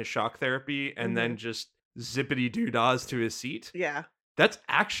back from his shock therapy and then just zippity-doo-dahs to his seat. Yeah. That's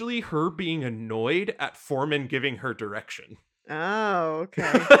actually her being annoyed at Foreman giving her direction. Oh,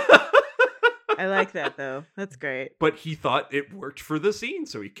 okay. I like that, though. That's great. But he thought it worked for the scene,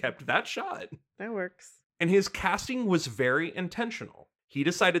 so he kept that shot. That works. And his casting was very intentional. He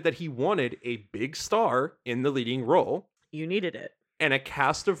decided that he wanted a big star in the leading role. You needed it. And a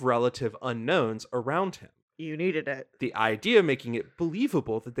cast of relative unknowns around him. You needed it. The idea making it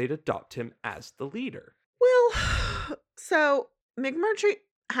believable that they'd adopt him as the leader. Well, so McMurtry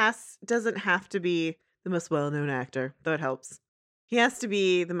doesn't have to be the most well-known actor, though it helps. He has to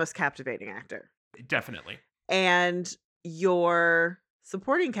be the most captivating actor. Definitely. And your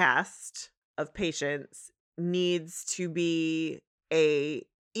supporting cast of patients needs to be a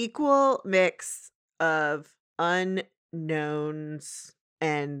equal mix of unknowns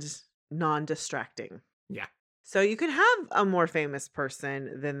and non-distracting. Yeah. So you can have a more famous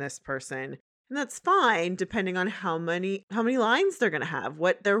person than this person, and that's fine depending on how many lines they're going to have,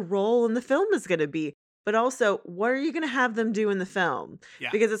 what their role in the film is going to be, but also what are you going to have them do in the film? Yeah.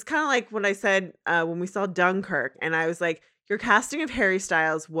 Because it's kind of like what I said when we saw Dunkirk, and I was like, your casting of Harry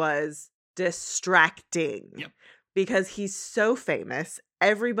Styles was distracting. Yep. Because he's so famous,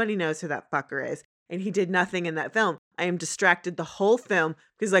 everybody knows who that fucker is, and he did nothing in that film. I am distracted the whole film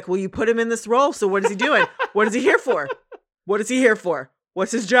because, like, well, you put him in this role, so what is he doing? What is he here for? What is he here for?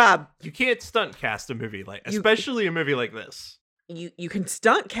 What's his job? You can't stunt cast a movie especially a movie like this. You can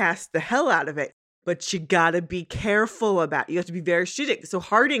stunt cast the hell out of it, but you gotta be careful about it. You have to be very strategic. So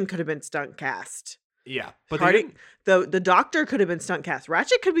Harding could have been stunt cast. Yeah, but Harding, the Doctor could have been stunt cast.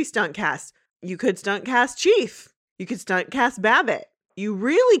 Ratchet could be stunt cast. You could stunt cast Chief. You could stunt cast Babbitt. You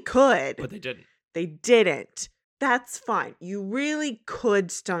really could. But they didn't. They didn't. That's fine. You really could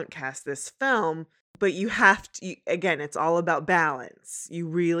stunt cast this film, but you have to, again, it's all about balance. You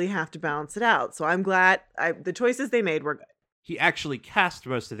really have to balance it out. So I'm glad the choices they made were good. He actually cast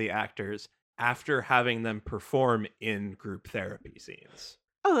most of the actors after having them perform in group therapy scenes.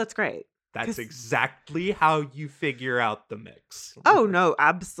 Oh, that's great. That's exactly how you figure out the mix. Oh, no,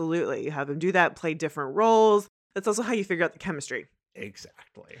 absolutely. You have them do that, play different roles. That's also how you figure out the chemistry.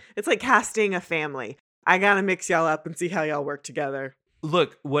 Exactly. It's like casting a family. I gotta mix y'all up and see how y'all work together.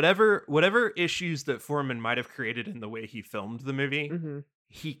 Look, whatever issues that Foreman might have created in the way he filmed the movie,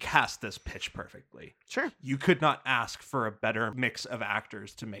 he cast this pitch perfectly. Sure. You could not ask for a better mix of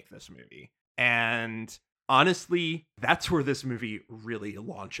actors to make this movie. And honestly, that's where this movie really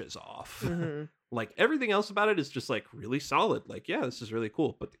launches off. Like, everything else about it is just like really solid. Like, yeah, this is really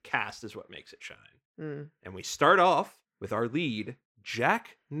cool. But the cast is what makes it shine. And we start off with our lead,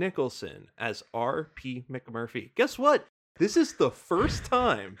 Jack Nicholson, as R.P. McMurphy. Guess what? This is the first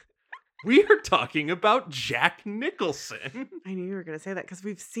time we are talking about Jack Nicholson. I knew you were going to say that because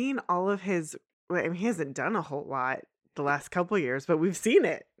we've seen all of his. I mean, he hasn't done a whole lot the last couple of years, but we've seen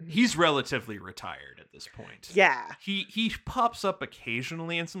it. He's relatively retired at this point. Yeah. He pops up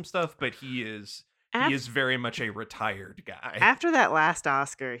occasionally in some stuff, but he is very much a retired guy. After that last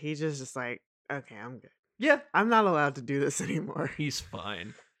Oscar, he just like, okay, I'm good. Yeah. I'm not allowed to do this anymore. He's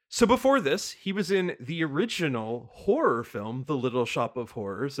fine. So before this, he was in the original horror film, The Little Shop of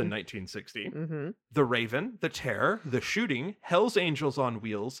Horrors in 1960. The Raven, The Terror, The Shooting, Hell's Angels on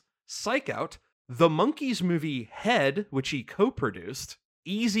Wheels, Psych Out, the Monkees movie Head, which he co-produced,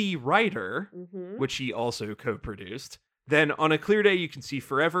 Easy Rider, which he also co-produced. Then On a Clear Day, You Can See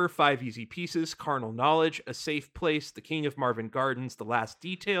Forever, 5 Easy Pieces, Carnal Knowledge, A Safe Place, The King of Marvin Gardens, The Last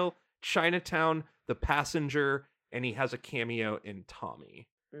Detail, Chinatown, The Passenger, and he has a cameo in Tommy.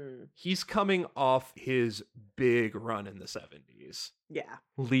 He's coming off his big run in the 70s. Yeah.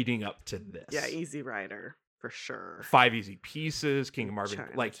 Leading up to this. Yeah, Easy Rider, for sure. 5 Easy Pieces, King of Marvin.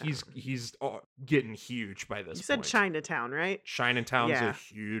 Chinatown. Like, he's getting huge by this You said point. Chinatown, right? Chinatown's Yeah. a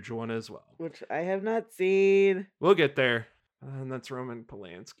huge one as well. Which I have not seen. We'll get there. And that's Roman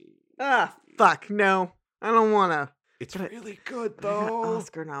Polanski. Ah, fuck, no. I don't want to. It's really good, But it got though.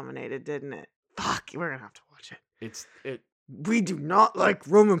 Oscar nominated, didn't it? Fuck, we're going to have to watch it. We do not like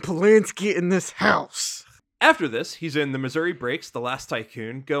Roman Polanski in this house. After this, he's in The Missouri Breaks, The Last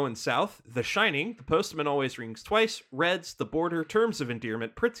Tycoon, Going South, The Shining, The Postman Always Rings Twice, Reds, The Border, Terms of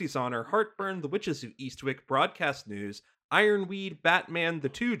Endearment, Pritzi's Honor, Heartburn, The Witches of Eastwick, Broadcast News, Ironweed, Batman, The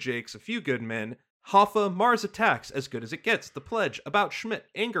Two Jakes, A Few Good Men, Hoffa, Mars Attacks, As Good as It Gets, The Pledge, About Schmidt,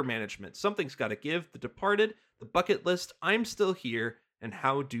 Anger Management, Something's Gotta Give, The Departed, The Bucket List, I'm Still Here, and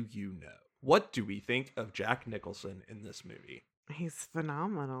How Do You Know? What do we think of Jack Nicholson in this movie? He's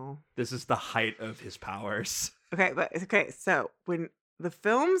phenomenal. This is the height of his powers. Okay, so when the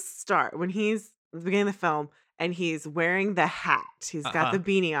films start, when he's at the beginning of the film and he's wearing the hat, he's got the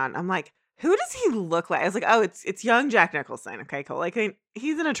beanie on, I'm like, who does he look like? I was like, oh, it's young Jack Nicholson. Okay, cool. Like,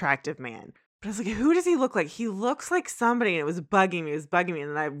 he's an attractive man. But I was like, who does he look like? He looks like somebody, and it was bugging me.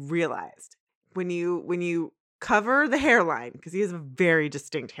 And then I realized when you cover the hairline, because he has a very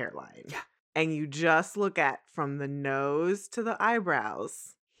distinct hairline. Yeah. And you just look at from the nose to the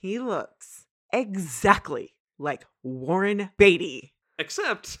eyebrows, he looks exactly like Warren Beatty.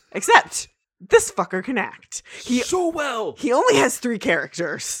 Except this fucker can act. so well. He only has 3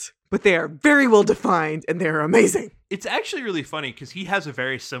 characters. but they are very well defined and they're amazing. It's actually really funny because he has a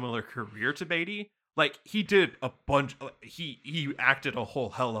very similar career to Beatty. Like, he did a bunch, he acted a whole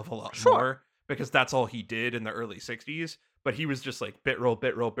hell of a lot more because that's all he did in the early 60s. But he was just like, bit roll,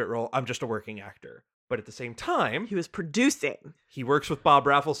 bit roll, bit roll. I'm just a working actor. But at the same time, He was producing. he works with Bob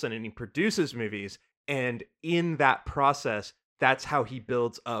Rafelson and he produces movies. And in that process, that's how he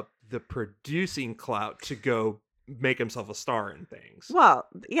builds up the producing clout to go make himself a star in things. Well,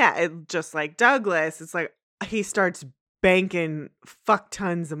 yeah, just like Douglas, it's like he starts banking fuck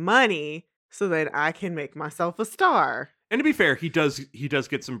tons of money so that I can make myself a star. And to be fair, he does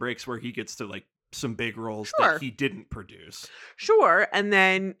get some breaks where he gets to like some big roles Sure. that he didn't produce. Sure. And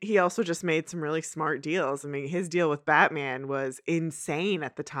then he also just made some really smart deals. I mean, his deal with Batman was insane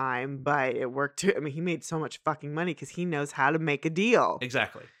at the time, but it worked too. I mean, he made so much fucking money because he knows how to make a deal.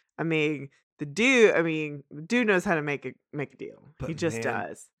 Exactly. I mean, the dude knows how to make a deal. But he just man,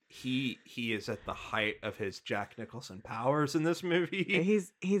 does. He is at the height of his Jack Nicholson powers in this movie.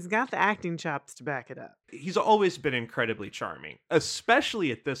 He's got the acting chops to back it up. He's always been incredibly charming,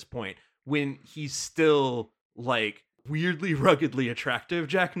 especially at this point when he's still like weirdly ruggedly attractive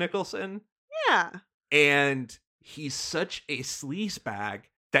Jack Nicholson. Yeah. And he's such a sleazebag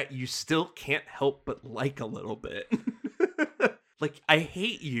that you still can't help but like a little bit. Like, I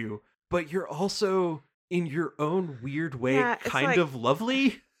hate you, but you're also in your own weird way kind of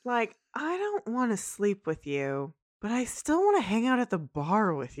lovely. Like, I don't want to sleep with you, but I still want to hang out at the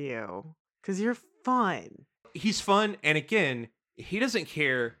bar with you because you're fun. He's fun, and again, he doesn't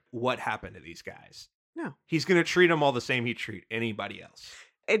care what happened to these guys. No. He's going to treat them all the same he'd treat anybody else.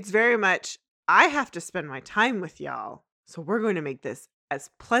 It's very much, I have to spend my time with y'all, so we're going to make this as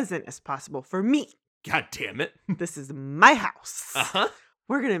pleasant as possible for me. God damn it. This is my house. Uh-huh.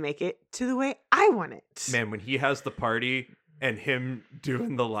 We're going to make it to the way I want it. Man, when he has the party and him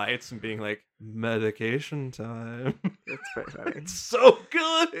doing the lights and being like, medication time. It's pretty funny. It's so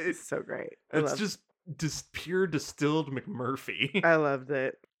good. It's so great. It's just pure distilled McMurphy. I loved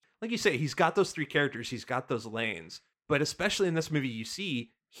it. Like you say, he's got those three characters. He's got those lanes. But especially in this movie, you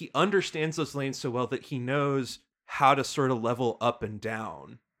see he understands those lanes so well that he knows how to sort of level up and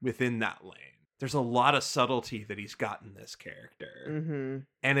down within that lane. There's a lot of subtlety that he's got in this character. Mm-hmm.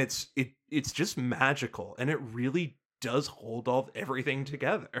 And it's just magical. And it really does hold everything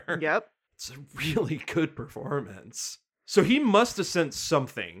together. Yep. It's a really good performance. So he must have sensed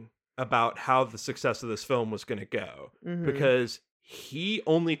something about how the success of this film was going to go, because he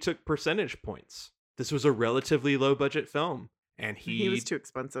only took percentage points. This was a relatively low budget film, and he was too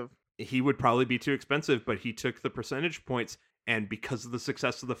expensive. He would probably be too expensive, but he took the percentage points, and because of the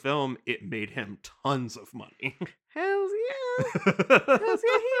success of the film, it made him tons of money. Hells yeah. Hells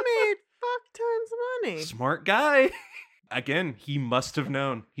yeah, he made fuck tons of money. Smart guy. Again, he must have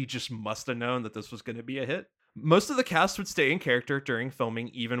known. He just must have known that this was going to be a hit. Most of the cast would stay in character during filming,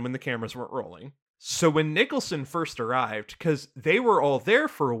 even when the cameras weren't rolling. So when Nicholson first arrived, because they were all there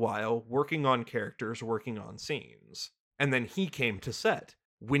for a while, working on characters, working on scenes, and then he came to set.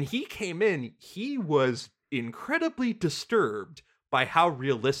 When he came in, he was incredibly disturbed by how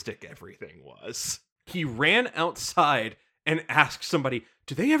realistic everything was. He ran outside and asked somebody,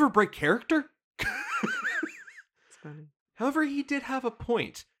 "Do they ever break character?" It's funny. However, he did have a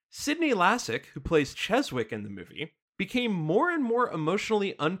point. Sidney Lassick, who plays Cheswick in the movie, became more and more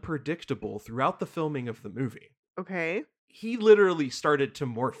emotionally unpredictable throughout the filming of the movie. Okay. He literally started to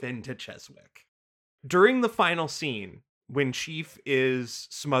morph into Cheswick. During the final scene, when Chief is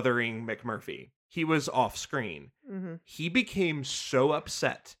smothering McMurphy, he was off screen. Mm-hmm. He became so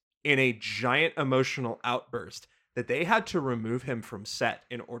upset in a giant emotional outburst that they had to remove him from set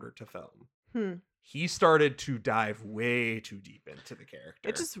in order to film. He started to dive way too deep into the character.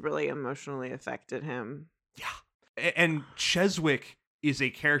 It just really emotionally affected him. Yeah. And Cheswick is a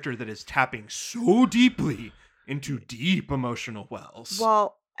character that is tapping so deeply into deep emotional wells.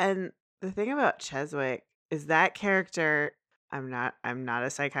 Well, and the thing about Cheswick is that character, I'm not a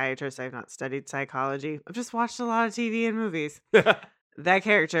psychiatrist. I've not studied psychology. I've just watched a lot of TV and movies. That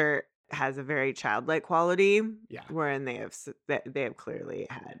character has a very childlike quality. Yeah. Wherein they have clearly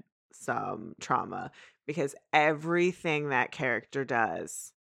had some trauma, because everything that character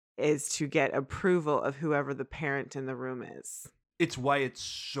does is to get approval of whoever the parent in the room is. It's why it's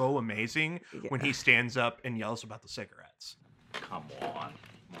so amazing when he stands up and yells about the cigarettes. Come on.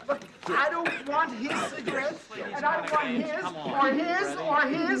 I don't want his cigarettes, and I don't want his, or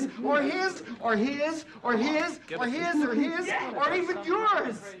his, or his, or his, or his, or his, or his, or his, or even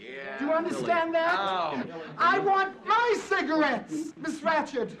yours. Do you understand that? I want my cigarettes, Miss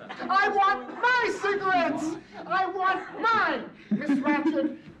Ratched. I want my cigarettes. I want mine, Miss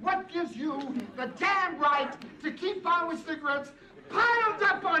Ratched. What gives you the damn right to keep our cigarettes piled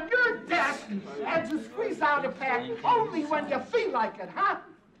up on your desk and to squeeze out a pack only when you feel like it, huh?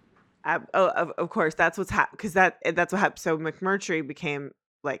 Of course, that's what's happened, because that's what happened. So McMurtry became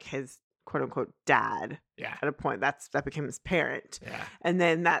like his quote unquote dad. Yeah. At a point, that became his parent. Yeah. And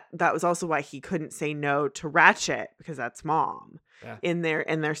then that was also why he couldn't say no to Ratched, because that's mom. Yeah. in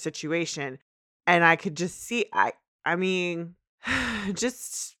their situation. And I could just see, I mean,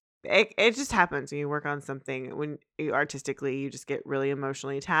 just it just happens when you work on something, when you artistically, you just get really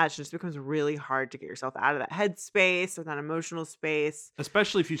emotionally attached. It just becomes really hard to get yourself out of that headspace or that emotional space.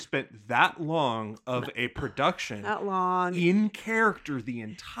 Especially if you spent that long of a production That long. in character the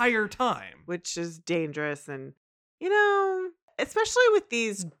entire time. Which is dangerous. And, especially with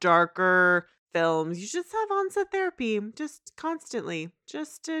these darker films, you just have onset therapy just constantly.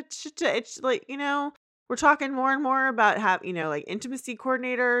 It's like, we're talking more and more about like intimacy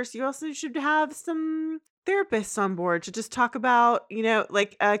coordinators. You also should have some therapists on board to just talk about,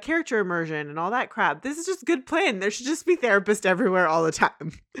 like character immersion and all that crap. This is just a good plan. There should just be therapists everywhere all the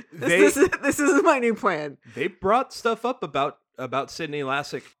time. This is my new plan. They brought stuff up about Sidney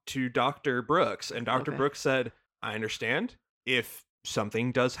Lassick to Dr. Brooks, and Dr. Okay. Brooks said, I understand. If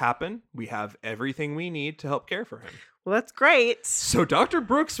something does happen, we have everything we need to help care for him. Well, that's great. So Dr.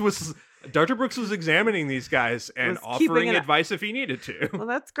 Brooks was examining these guys and Was keeping offering an- advice if he needed to. Well,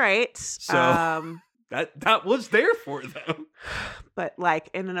 that's great. So that was there for them. But like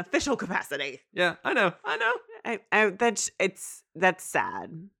in an official capacity. Yeah, I know. That's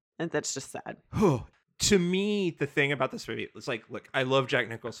sad. And that's just sad. To me, the thing about this movie, it's like, look, I love Jack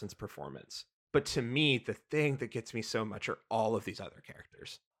Nicholson's performance, but to me, the thing that gets me so much are all of these other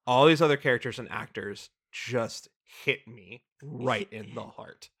characters. All these other characters and actors just hit me right in the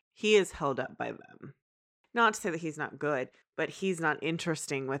heart. He is held up by them. Not to say that he's not good, but he's not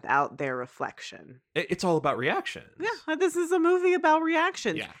interesting without their reflection. It's all about reactions. Yeah, this is a movie about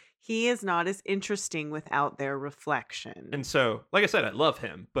reactions. Yeah. He is not as interesting without their reflection. And so, like I said, I love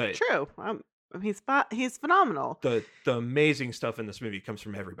him, but True. He's phenomenal. the amazing stuff in this movie comes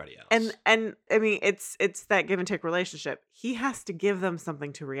from everybody else. And I mean, it's that give and take relationship. He has to give them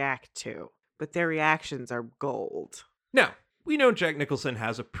something to react to, but their reactions are gold. Now, we know Jack Nicholson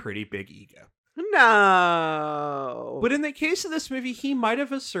has a pretty big ego. No. But in the case of this movie, he might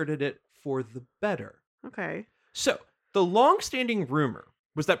have asserted it for the better. Okay. So, the long-standing rumor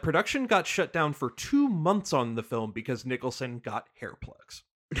was that production got shut down for 2 months on the film because Nicholson got hair plugs.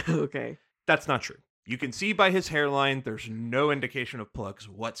 Okay. That's not true. You can see by his hairline, there's no indication of plugs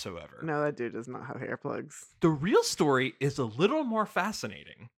whatsoever. No, that dude does not have hair plugs. The real story is a little more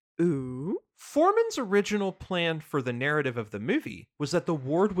fascinating. Ooh. Foreman's original plan for the narrative of the movie was that the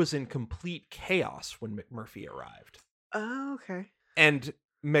ward was in complete chaos when McMurphy arrived. Oh, okay. And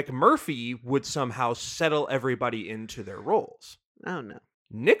McMurphy would somehow settle everybody into their roles. Oh, no.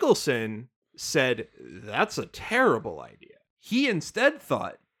 Nicholson said that's a terrible idea. He instead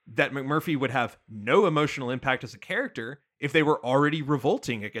thought that McMurphy would have no emotional impact as a character if they were already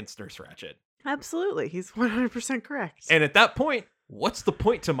revolting against Nurse Ratched. Absolutely. He's 100% correct. And at that point, what's the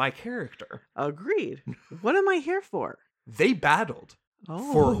point to my character? Agreed. What am I here for? They battled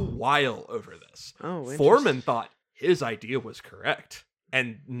for a while over this. Oh, Foreman thought his idea was correct,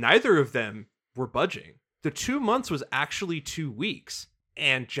 and neither of them were budging. The 2 months was actually 2 weeks,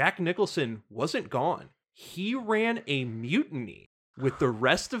 and Jack Nicholson wasn't gone. He ran a mutiny with the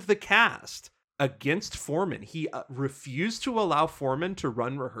rest of the cast against Foreman. He refused to allow Foreman to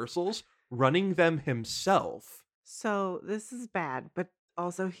run rehearsals, running them himself. So this is bad, but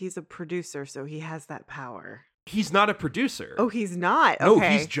also he's a producer, so he has that power. He's not a producer. Oh, he's not? No,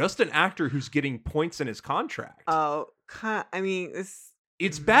 Okay. he's just an actor who's getting points in his contract. Oh, I mean, this...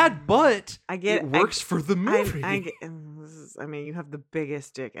 It's bad, but I get it works for the movie. I mean, you have the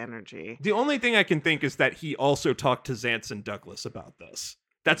biggest dick energy. The only thing I can think is that he also talked to Zantz and Douglas about this.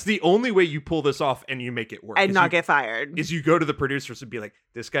 That's the only way you pull this off and you make it work. And not get fired. Is you go to the producers and be like,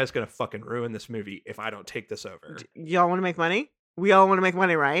 this guy's going to fucking ruin this movie if I don't take this over. Y'all want to make money? We all want to make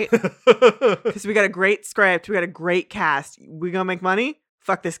money, right? Because we got a great script. We got a great cast. We gonna make money?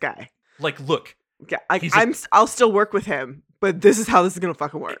 Fuck this guy. Like, look. Yeah, I'll still work with him, but this is how this is gonna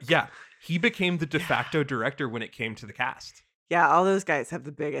fucking work. Yeah. He became the de facto director when it came to the cast. Yeah, all those guys have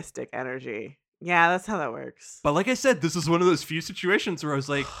the biggest dick energy. Yeah, that's how that works. But like I said, this is one of those few situations where I was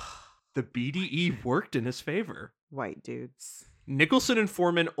like, The BDE worked in his favor. White dudes. Nicholson and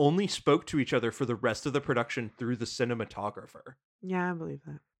Foreman only spoke to each other for the rest of the production through the cinematographer. Yeah, I believe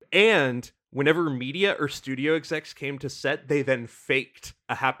that. And whenever media or studio execs came to set, they then faked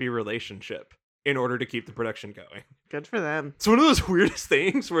a happy relationship in order to keep the production going. Good for them. It's one of those weirdest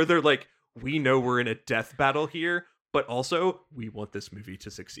things where they're like, we know we're in a death battle here, but also we want this movie to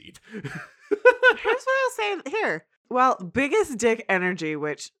succeed. Here's what I'll say here. Well, biggest dick energy,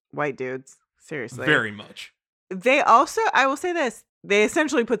 which white dudes, seriously. Very much. They also, I will say this, they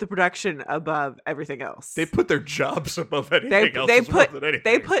essentially put the production above everything else. They put their jobs above anything else.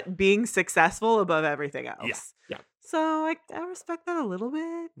 They put being successful above everything else. Yeah. So I respect that a little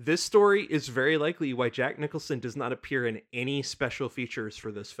bit. This story is very likely why Jack Nicholson does not appear in any special features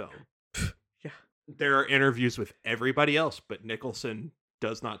for this film. Yeah. There are interviews with everybody else, but Nicholson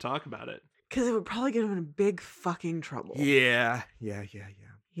does not talk about it. Because it would probably get him in big fucking trouble. Yeah.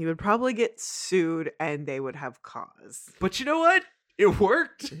 He would probably get sued and they would have cause. But you know what? It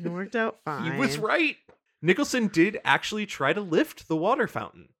worked. It worked out fine. He was right. Nicholson did actually try to lift the water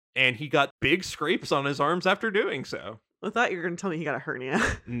fountain, and he got big scrapes on his arms after doing so. I thought you were going to tell me he got a hernia.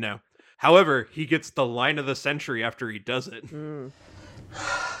 No. However, he gets the line of the century after he does it.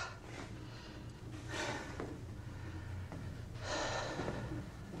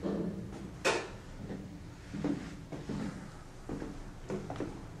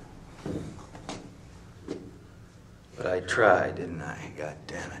 But I tried, didn't I? God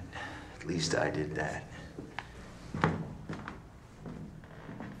damn it. At least I did that.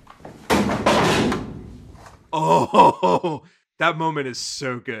 Oh, that moment is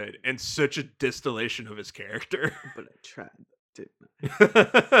so good and such a distillation of his character. But I tried, didn't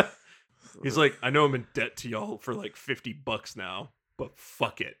I? He's like, I know I'm in debt to y'all for like $50 now, but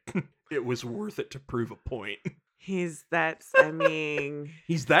fuck it. It was worth it to prove a point. He's that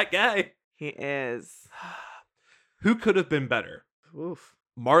guy. He is. Who could have been better? Oof.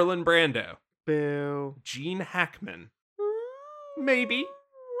 Marlon Brando. Boo. Gene Hackman. Maybe.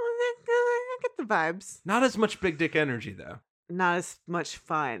 I get the vibes. Not as much big dick energy, though. Not as much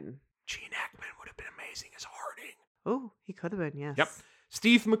fun. Gene Hackman would have been amazing as Harding. Oh, he could have been, yes. Yep.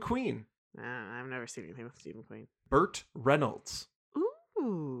 Steve McQueen. I've never seen anything with Steve McQueen. Burt Reynolds.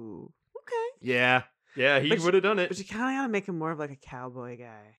 Ooh. Okay. Yeah, he would have done it. But you kind of got to make him more of like a cowboy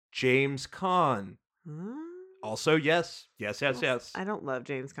guy. James Caan. Also, yes. I don't love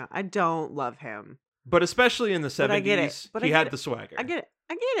James Caan. I don't love him. But especially in the 70s, I get it. he had the swagger. I get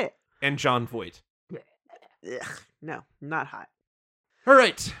it. And John Voight. Ugh, no, not hot. All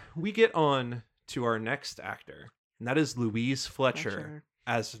right, we get on to our next actor, and that is Louise Fletcher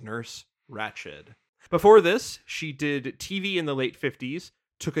as Nurse Ratched. Before this, she did TV in the late 50s,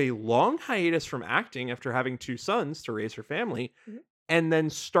 took a long hiatus from acting after having 2 sons to raise her family, and then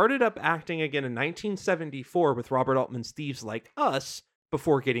started up acting again in 1974 with Robert Altman's Thieves Like Us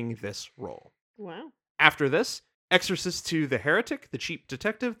before getting this role. Wow. After this, Exorcist II, The Heretic, The Cheap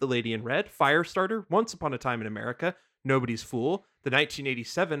Detective, The Lady in Red, Firestarter, Once Upon a Time in America, Nobody's Fool, the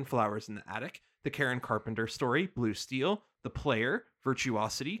 1987 Flowers in the Attic, The Karen Carpenter Story, Blue Steel, The Player,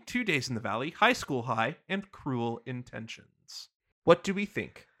 Virtuosity, 2 Days in the Valley, High School High, and Cruel Intentions. What do we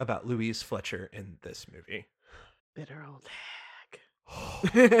think about Louise Fletcher in this movie? Bitter old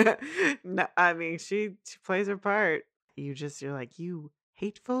hag. No, I mean, she plays her part. You're like, you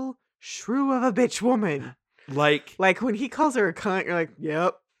hateful shrew of a bitch woman. Like when he calls her a cunt, you're like,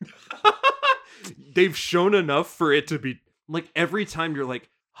 yep. They've shown enough for it to be like every time you're like,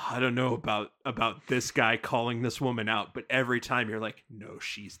 I don't know about this guy calling this woman out, but every time you're like, no,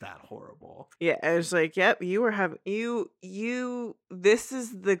 she's that horrible. Yeah, it's like, yep, you were having this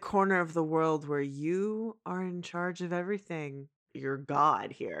is the corner of the world where you are in charge of everything. You're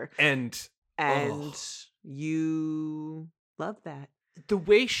God here. And you love that. The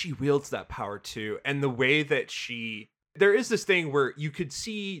way she wields that power too, and the way that there is this thing where you could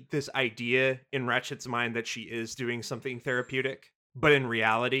see this idea in Ratched's mind that she is doing something therapeutic, but in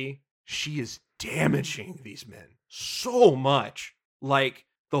reality, she is damaging these men so much. Like,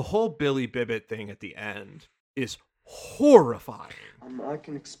 the whole Billy Bibbit thing at the end is horrifying. I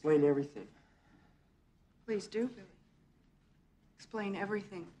can explain everything. Please do, Billy. Explain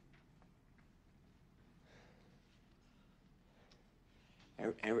everything.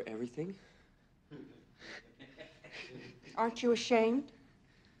 Everything? Aren't you ashamed?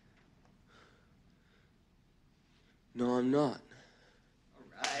 No, I'm not.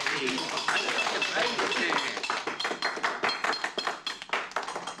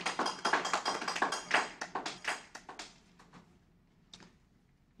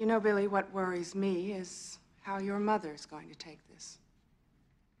 You know, Billy, what worries me is how your mother's going to take this.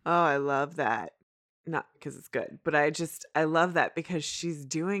 Oh, I love that. Not because it's good, but I love that because she's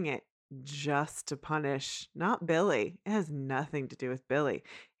doing it just to punish not Billy. It has nothing to do with Billy.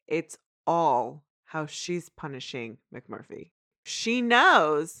 It's all how she's punishing McMurphy. She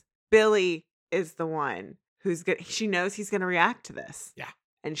knows Billy is the one she knows he's going to react to this. Yeah.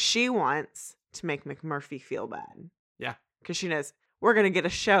 And she wants to make McMurphy feel bad. Yeah. Because she knows we're going to get a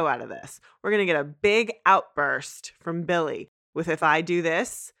show out of this. We're going to get a big outburst from Billy with if I do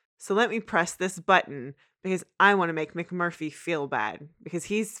this. So let me press this button because I want to make McMurphy feel bad because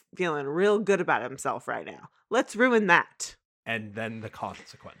he's feeling real good about himself right now. Let's ruin that. And then the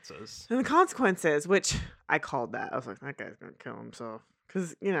consequences. And the consequences, which I called that. I was like, that guy's going to kill himself.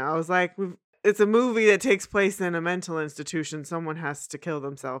 Because, I was like, it's a movie that takes place in a mental institution. Someone has to kill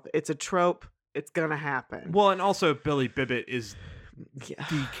themselves. It's a trope. It's going to happen. Well, and also Billy Bibbit is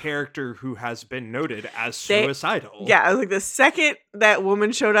the character who has been noted as suicidal. I was like, the second that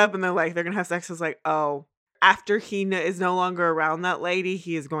woman showed up and they're going to have sex, I was like, oh, after he is no longer around that lady,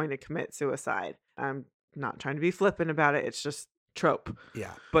 he is going to commit suicide. I'm not trying to be flippant about it. It's just trope.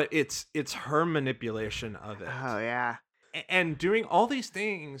 Yeah, but it's her manipulation of it. Oh, yeah. And doing all these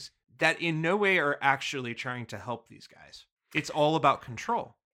things that in no way are actually trying to help these guys. It's all about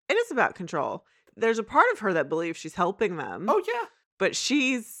control. It is about control. There's a part of her that believes she's helping them. Oh, yeah. But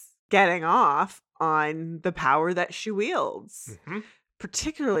she's getting off on the power that she wields,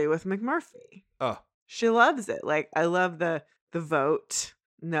 particularly with McMurphy. Oh. She loves it. Like, I love the vote.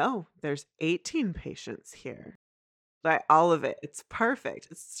 No, there's 18 patients here. Like, all of it. It's perfect.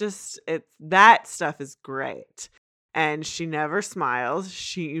 That stuff is great. And she never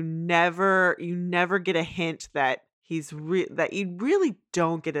smiles. You never get a hint that that you really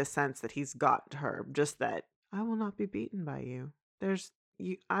don't get a sense that he's got her. Just that I will not be beaten by you.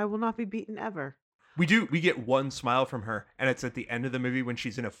 I will not be beaten ever. We get one smile from her, and it's at the end of the movie when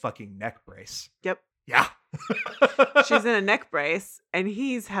she's in a fucking neck brace. Yep. Yeah. She's in a neck brace, and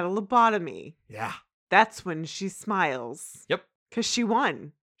he's had a lobotomy. Yeah. That's when she smiles. Yep. Because she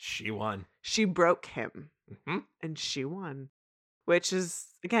won. She won. She broke him. And she won. Which is,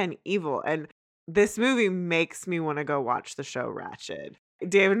 again, evil. And this movie makes me want to go watch the show Ratched.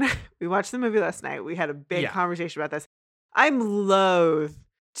 Dave and I, we watched the movie last night. We had a big conversation about this. I'm loath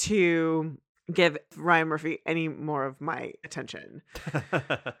to give Ryan Murphy any more of my attention.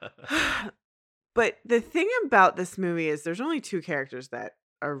 But the thing about this movie is there's only two characters that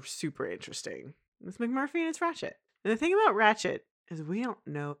are super interesting. It's McMurphy and it's Ratched. And the thing about Ratched is we don't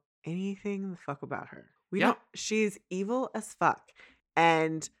know anything the fuck about her. She's evil as fuck.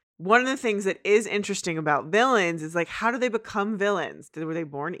 And one of the things that is interesting about villains is like, how do they become villains? Were they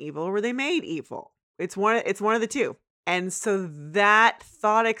born evil or were they made evil? It's one of the two. And so that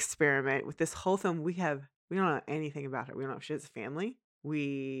thought experiment with this whole film, we don't know anything about her. We don't know if she has a family.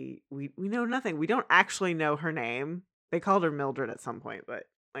 We know nothing. We don't actually know her name. They called her Mildred at some point, but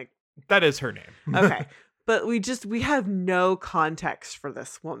like that is her name. Okay. But we have no context for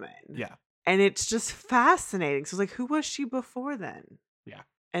this woman. Yeah. And it's just fascinating. So it's like, who was she before then? Yeah.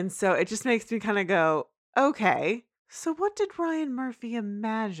 And so it just makes me kind of go, okay, so what did Ryan Murphy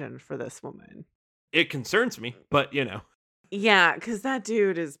imagine for this woman? It concerns me, but Yeah, because that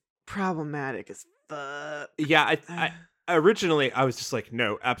dude is problematic as fuck. Yeah, I originally I was just like,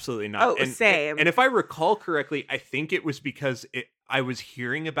 no, absolutely not. Oh, same. And if I recall correctly, I think it was because I was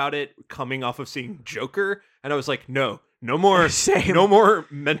hearing about it coming off of seeing Joker, and I was like, no more, no more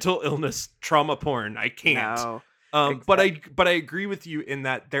mental illness trauma porn. I can't. No. Exactly. But I agree with you in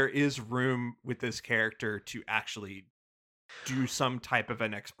that there is room with this character to actually do some type of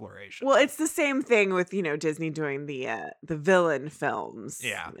an exploration. Well, it's the same thing with, Disney doing the villain films.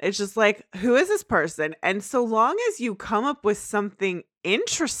 Yeah. It's just like, who is this person? And so long as you come up with something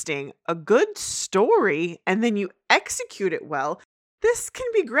interesting, a good story, and then you execute it well, this can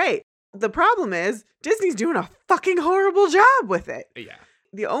be great. The problem is Disney's doing a fucking horrible job with it. Yeah.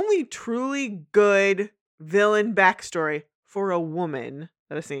 The only truly good villain backstory for a woman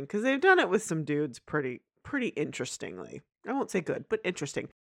that I've seen, because they've done it with some dudes pretty interestingly. I won't say good, but interesting.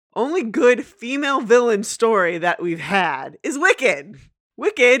 Only good female villain story that we've had is Wicked.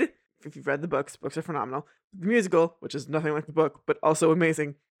 Wicked, if you've read the books are phenomenal. The musical, which is nothing like the book, but also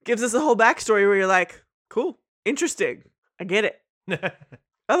amazing, gives us a whole backstory where you're like, cool, interesting, I get it.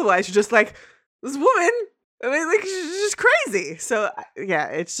 Otherwise, you're just like, this woman, I mean, like, she's just crazy. So, yeah,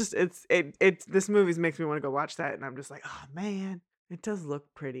 it's just, this movie makes me want to go watch that, and I'm just like, oh, man. It does look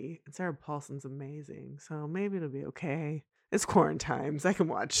pretty. And Sarah Paulson's amazing. So maybe it'll be okay. It's quarantine. I can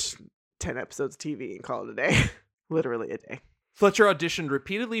watch 10 episodes of TV and call it a day. Literally a day. Fletcher auditioned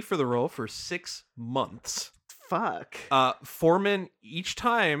repeatedly for the role for 6 months. fuck? Foreman, each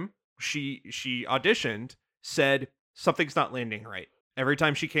time she auditioned, said something's not landing right. Every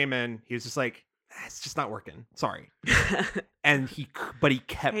time she came in, he was just like, it's just not working. Sorry. And he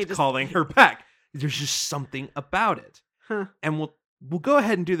kept calling her back. There's just something about it. Huh. And we'll go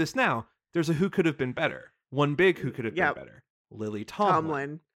ahead and do this now. There's a who could have been better. One big who could have been better. Lily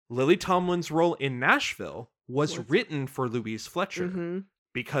Tomlin. Lily Tomlin's role in Nashville was written for Louise Fletcher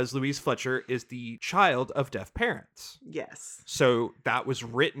because Louise Fletcher is the child of deaf parents. Yes. So that was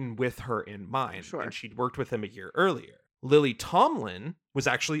written with her in mind. Sure. And she'd worked with him a year earlier. Lily Tomlin was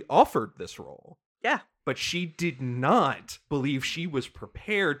actually offered this role. Yeah. But she did not believe she was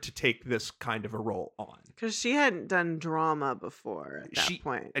prepared to take this kind of a role on. Because she hadn't done drama before at that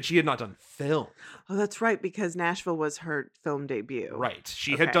point. And she had not done film. Oh, that's right, because Nashville was her film debut. Right.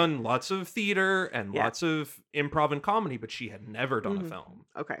 She had done lots of theater and lots of improv and comedy, but she had never done a film.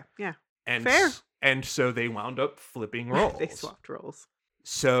 Okay, yeah. And fair. And so they wound up flipping roles. They swapped roles.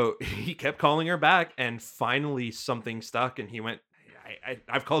 So he kept calling her back, and finally something stuck, and he went,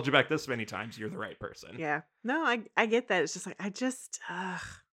 I've called you back this many times. You're the right person. Yeah. No, I get that. It's just like,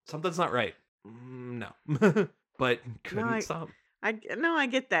 something's not right. No. But couldn't stop. I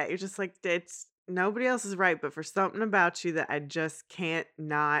get that. You're just like, it's nobody else is right, but for something about you that I just can't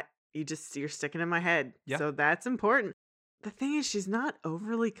not, you're sticking in my head. Yeah. So that's important. The thing is, she's not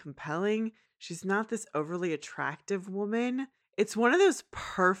overly compelling. She's not this overly attractive woman. It's one of those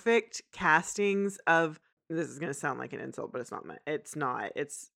perfect castings of, this is going to sound like an insult, but it's not.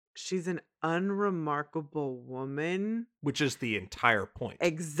 She's an unremarkable woman. Which is the entire point.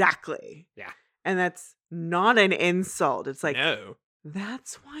 Exactly. Yeah. And that's not an insult. It's like, no.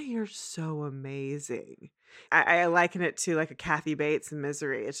 That's why you're so amazing. I liken it to like a Kathy Bates in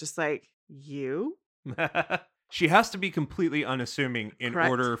Misery. It's just like, you? She has to be completely unassuming in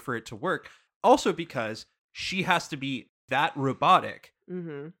order for it to work. Also because she has to be that robotic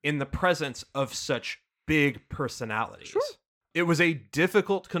in the presence of such big personalities. Sure. It was a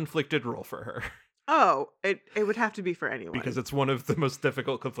difficult, conflicted role for her. Oh, it would have to be for anyone. Because it's one of the most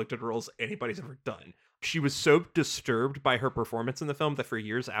difficult, conflicted roles anybody's ever done. She was so disturbed by her performance in the film that for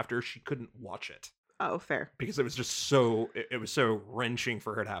years after, she couldn't watch it. Oh, fair. Because it was just it was so wrenching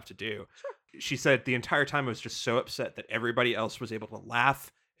for her to have to do. Sure. She said the entire time I was just so upset that everybody else was able to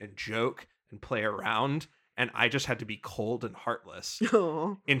laugh and joke and play around, and I just had to be cold and heartless.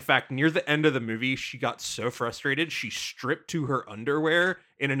 Oh. In fact, near the end of the movie, she got so frustrated, she stripped to her underwear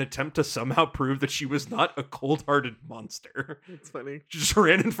in an attempt to somehow prove that she was not a cold-hearted monster. That's funny. She just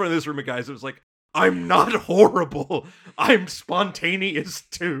ran in front of this room of guys and was like, I'm not horrible. I'm spontaneous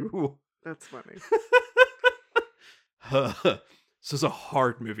too. That's funny. This is a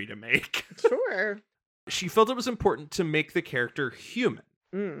hard movie to make. Sure. She felt it was important to make the character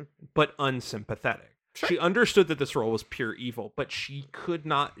human, but unsympathetic. Sure. She understood that this role was pure evil, but she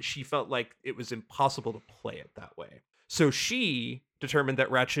felt like it was impossible to play it that way. So she determined that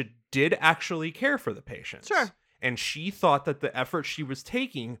Ratched did actually care for the patients. Sure. And she thought that the effort she was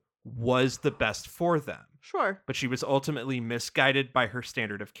taking was the best for them. Sure. But she was ultimately misguided by her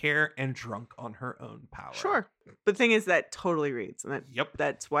standard of care and drunk on her own power. Sure. But the thing is, that totally reads. And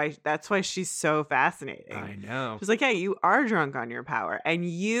that's why she's so fascinating. I know. She's like, yeah, you are drunk on your power, and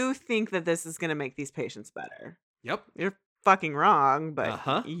you think that this is going to make these patients better. Yep. You're fucking wrong,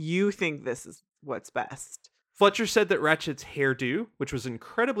 but you think this is what's best. Fletcher said that Ratched's hairdo, which was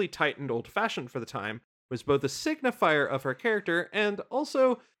incredibly tight and old-fashioned for the time, was both a signifier of her character and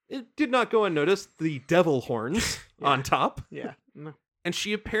also, it did not go unnoticed, the devil horns on top. Yeah. No. And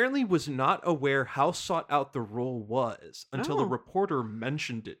she apparently was not aware how sought out the role was until a reporter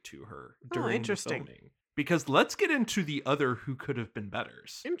mentioned it to her during the filming. Because let's get into the other who could have been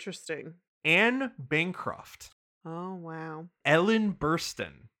betters. Interesting. Anne Bancroft. Oh, wow. Ellen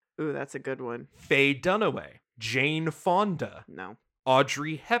Burstyn. Ooh, that's a good one. Faye Dunaway. Jane Fonda. No.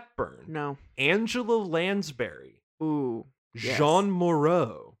 Audrey Hepburn. No. Angela Lansbury. Ooh. Jean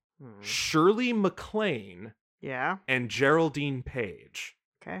Moreau. Shirley MacLaine. Yeah. And Geraldine Page.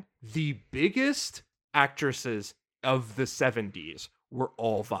 Okay. The biggest actresses of the 70s were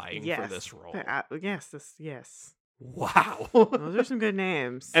all vying for this role. Yes. Wow. Those are some good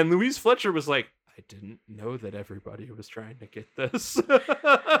names. And Louise Fletcher was like, I didn't know that everybody was trying to get this.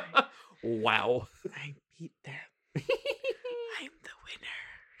 Wow. I beat them. I'm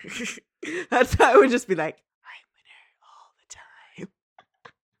the winner. That's how I would just be like, I'm winner all the time.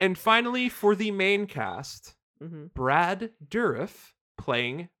 And finally, for the main cast, Brad Dourif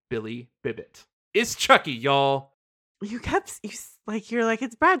playing Billy Bibbit. It's Chucky, y'all. You're like,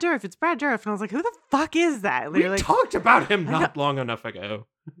 it's Brad Dourif. And I was like, who the fuck is that? And We talked about him not long enough ago.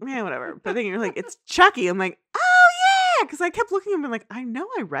 Yeah, whatever. But then you're like, it's Chucky. I'm like, oh yeah, because I kept looking at him and like, I know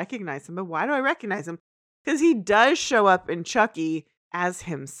I recognize him, but why do I recognize him? Because he does show up in Chucky as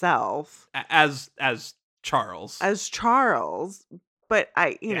himself, As Charles. as Charles. But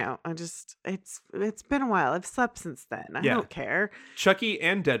you know, I just it's been a while. I've slept since then. I don't care. Chucky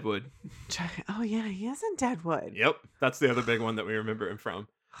and Deadwood. Oh yeah, he is in Deadwood. Yep, that's the other big one that we remember him from.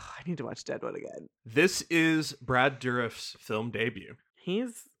 I need to watch Deadwood again. This is Brad Dourif's film debut.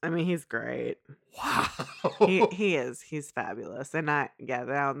 He's great. Wow. He is. He's fabulous. And now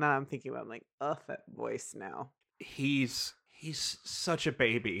I'm thinking about, I'm like, oh, that voice now. He's such a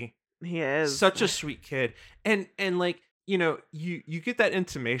baby. He is. Such a sweet kid. And like, you know, you get that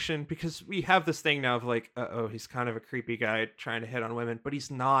intimation because we have this thing now of like, he's kind of a creepy guy trying to hit on women, but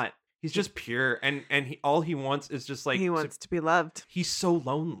he's not. He's just pure, and all he wants is just like he wants to be loved. He's so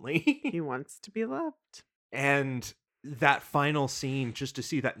lonely. He wants to be loved. And that final scene, just to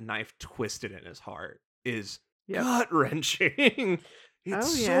see that knife twisted in his heart, is gut wrenching.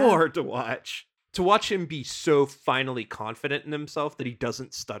 It's so hard to watch. To watch him be so finally confident in himself that he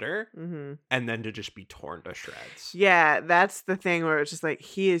doesn't stutter, and then to just be torn to shreds. Yeah, that's the thing where it's just like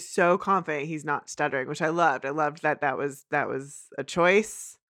he is so confident he's not stuttering, which I loved. I loved that was a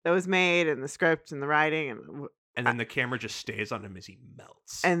choice that was made in the script and the writing, and then the camera just stays on him as he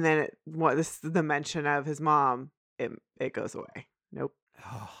melts. And then the mention of his mom, it goes away. Nope.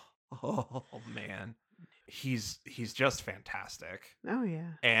 Oh man, he's just fantastic. Oh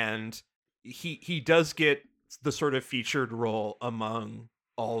yeah, and he does get the sort of featured role among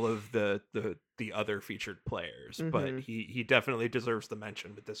all of the other featured players, but he definitely deserves the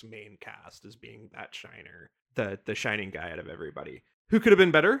mention with this main cast as being that shiner, the shining guy out of everybody. Who could have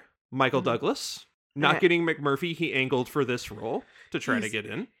been better? Michael Douglas. Not getting McMurphy, he angled for this role to try to get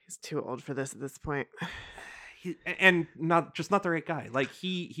in. He's too old for this at this point. And not the right guy. Like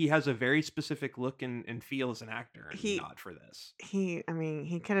he has a very specific look and feel as an actor, and not for this. He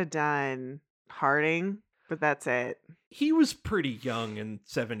could have done Harding, but that's it. He was pretty young in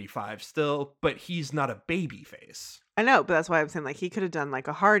 75 still, but he's not a baby face. I know, but that's why I'm saying like he could have done like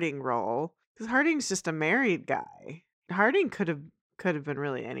a Harding role, because Harding's just a married guy. Harding could have been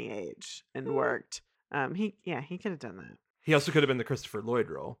really any age and worked. He could have done that. He also could have been the Christopher Lloyd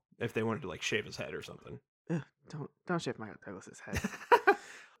role if they wanted to like shave his head or something. Ugh, don't shave Michael Douglas's head.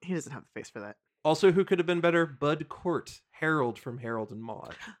 He doesn't have the face for that. Also, who could have been better? Bud Cort, Harold from Harold and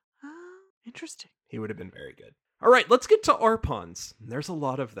Maude. Interesting. He would have been very good. All right, let's get to Arpons. There's a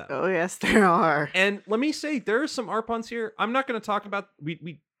lot of them. Oh yes, there are. And let me say, there are some Arpons here. I'm not going to talk about.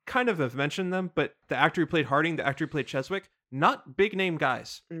 We kind of have mentioned them, but the actor who played Harding, the actor who played Cheswick, not big name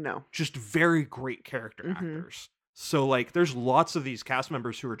guys. No. Just very great character actors. So like there's lots of these cast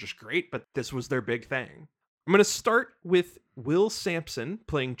members who are just great, but this was their big thing. I'm going to start with Will Sampson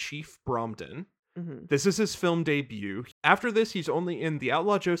playing Chief Bromden. This is his film debut. After this, he's only in The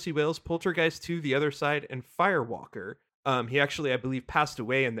Outlaw Josie Wales, Poltergeist 2, The Other Side, and Firewalker. He actually, I believe, passed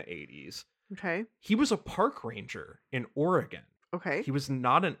away in the 80s. Okay. He was a park ranger in Oregon. Okay. He was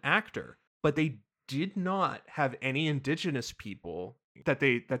not an actor, but they did not have any indigenous people that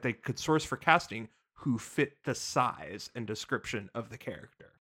they could source for casting who fit the size and description of the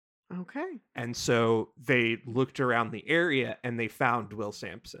character. Okay. And so they looked around the area and they found Will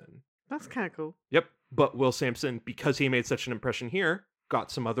Sampson. That's kind of cool. Yep. But Will Sampson, because he made such an impression here, got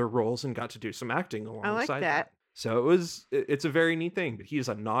some other roles and got to do some acting alongside I like that. So it's a very neat thing, but he is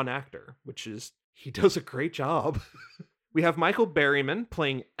a non-actor, he does a great job. We have Michael Berryman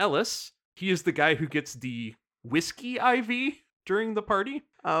playing Ellis. He is the guy who gets the whiskey IV during the party.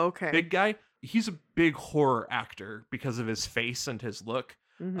 Oh, okay. Big guy. He's a big horror actor because of his face and his look.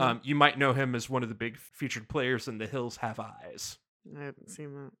 You might know him as one of the big featured players in The Hills Have Eyes. I haven't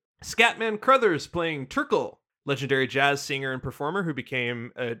seen that. Scatman Crothers playing Turkle, legendary jazz singer and performer who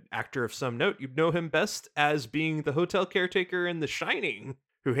became an actor of some note. You'd know him best as being the hotel caretaker in The Shining,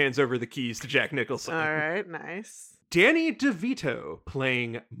 who hands over the keys to Jack Nicholson. All right, nice. Danny DeVito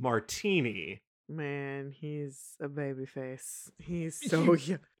playing Martini. Man, he's a baby face. He's so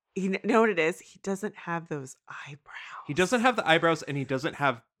young. You know what it is? He doesn't have those eyebrows. He doesn't have the eyebrows, and he doesn't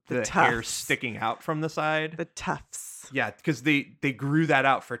have the hair sticking out from the side. The tufts. Yeah, because they grew that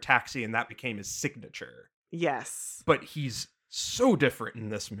out for Taxi, and that became his signature. Yes. But he's so different in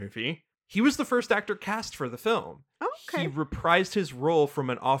this movie. He was the first actor cast for the film. Oh, okay. He reprised his role from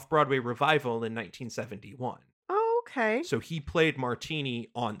an off-Broadway revival in 1971. Oh, okay. So he played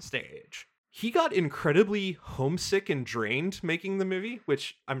Martini on stage. He got incredibly homesick and drained making the movie,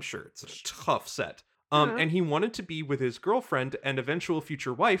 which I'm sure it's a tough set. And he wanted to be with his girlfriend and eventual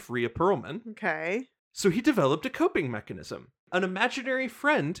future wife, Rhea Perlman. Okay. So he developed a coping mechanism. an imaginary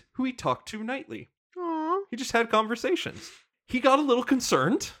friend who he talked to nightly. Aw. He just had conversations. He got a little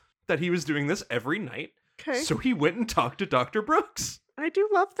concerned that he was doing this every night, Okay. so he went and talked to Dr. Brooks, I do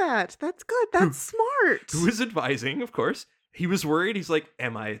love that. That's good. That's smart. who was advising, of course. He was worried. He's like,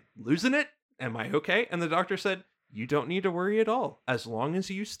 am I losing it? Am I okay? And the doctor said, you don't need to worry at all. As long as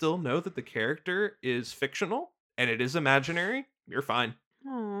you still know that the character is fictional and it is imaginary, you're fine.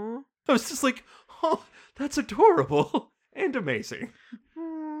 Aw. I was just like, oh, that's adorable and amazing.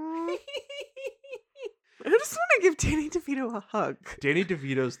 Aw. I just want to give Danny DeVito a hug. Danny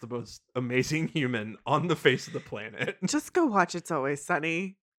DeVito's the most amazing human on the face of the planet. Just go watch It's Always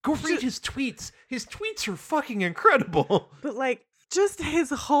Sunny. Go read his tweets. His tweets are fucking incredible. But like, just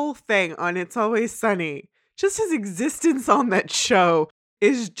his whole thing on It's Always Sunny, just his existence on that show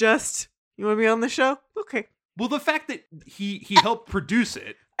is just, you want to be on the show? Okay. Well, the fact that he helped produce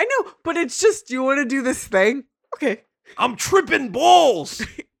it. I know, but it's just, you want to do this thing? Okay. I'm tripping balls.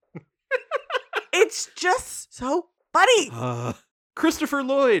 It's just so funny. Christopher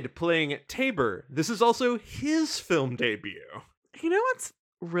Lloyd playing Tabor. This is also his film debut. You know what's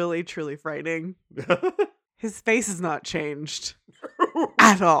really, truly frightening? His face has not changed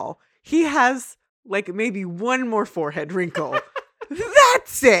at all. He has like maybe one more forehead wrinkle.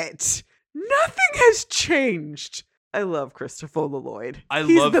 That's it. Nothing has changed. I love Christopher Lloyd.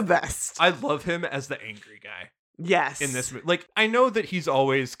 He's the best. I love him as the angry guy. Yes. In this movie. Like, I know that he's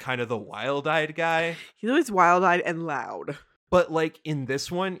always kind of the wild-eyed guy. He's always wild-eyed and loud. But like in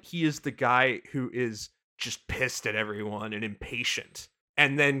this one, he is the guy who is just pissed at everyone and impatient.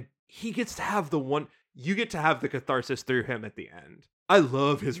 And then he gets to have you get to have the catharsis through him at the end. I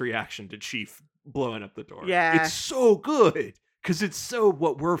love his reaction to Chief blowing up the door. Yeah. It's so good because it's so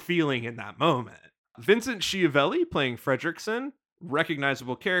what we're feeling in that moment. Vincent Schiavelli playing Fredrickson,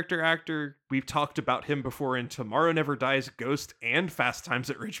 recognizable character actor. We've talked about him before in Tomorrow Never Dies, Ghost, and Fast Times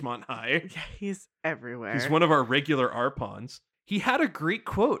at Ridgemont High. Yeah, he's everywhere. He's one of our regular Arpons. He had a great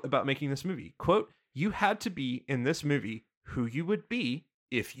quote about making this movie. Quote, you had to be in this movie who you would be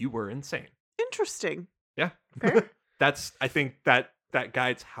if you were insane. Interesting. Yeah. Fair. I think that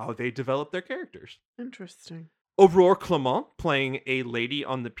guides how they develop their characters. Interesting. Aurore Clement playing a lady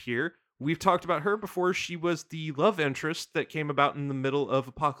on the pier. We've talked about her before. She was the love interest that came about in the middle of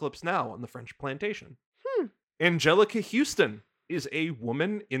Apocalypse Now on the French plantation. Angelica Houston is a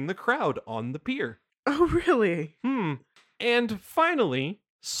woman in the crowd on the pier. Oh, really? And finally,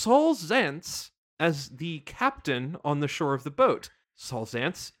 Saul Zaentz as the captain on the shore of the boat. Saul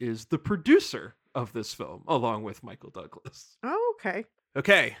Zaentz is the producer of this film, along with Michael Douglas. Oh, okay.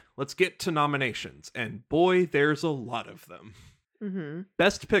 Okay, let's get to nominations. And boy, there's a lot of them. Mm-hmm.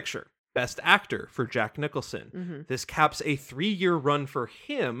 Best Picture. Best Actor for Jack Nicholson. Mm-hmm. This caps a 3-year run for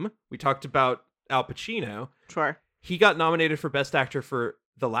him. We talked about Al Pacino. Sure. He got nominated for Best Actor for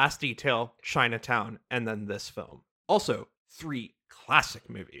The Last Detail, Chinatown, and then this film. Also, 3 classic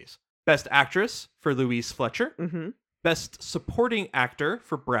movies. Best Actress for Louise Fletcher. Mm-hmm. Best Supporting Actor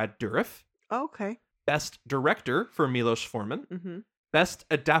for Brad Dourif. Okay. Best Director for Milos Forman. Mm-hmm. Best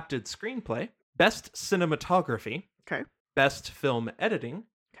Adapted Screenplay. Best Cinematography. Okay. Best Film Editing.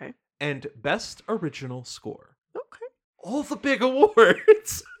 Okay. And Best Original Score. Okay. All the big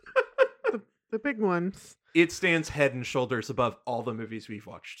awards. The big ones. It stands head and shoulders above all the movies we've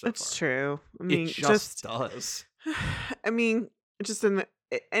watched so That's far. true. I mean, It just does. I mean, just and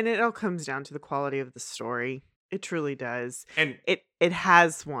it all comes down to the quality of the story. It truly does. And it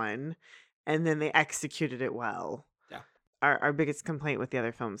has one, and then they executed it well. Yeah. Our biggest complaint with the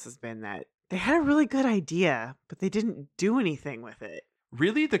other films has been that they had a really good idea, but they didn't do anything with it.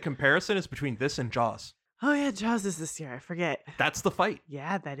 really, the comparison is between this and Jaws. Oh yeah, Jaws is this year. I forget. That's the fight.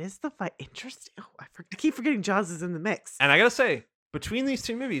 Yeah, that is the fight. Interesting. Oh, I keep forgetting Jaws is in the mix. And I gotta say, between these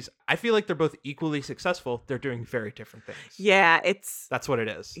two movies, I feel like they're both equally successful. They're doing very different things. Yeah, That's what it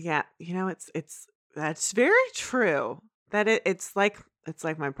is. Yeah, you know, it's that's very true. That it's like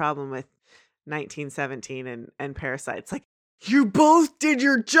my problem with 1917 and Parasite. It's like, you both did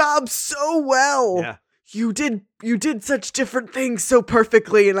your job so well. Yeah. You did such different things so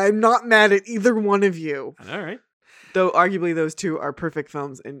perfectly, and I'm not mad at either one of you. All right. Though arguably those two are perfect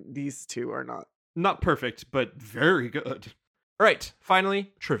films, and these two are not. Not perfect, but very good. All right,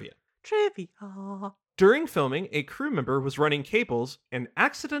 finally, trivia. Trivia. During filming, a crew member was running cables and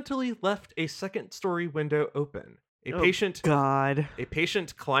accidentally left a second-story window open. A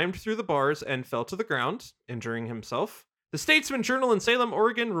patient climbed through the bars and fell to the ground, injuring himself. The Statesman Journal in Salem,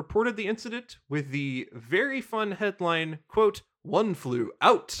 Oregon reported the incident with the very fun headline, quote, "One flew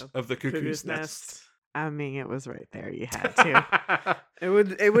out of the cuckoo's nest." I mean, it was right there. You had to.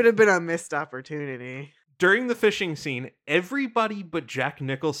 It would have been a missed opportunity. During the fishing scene, everybody but Jack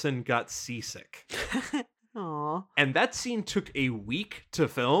Nicholson got seasick. Aw. And that scene took a week to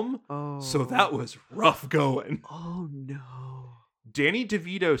film, Oh. so that was rough going. Oh no. Danny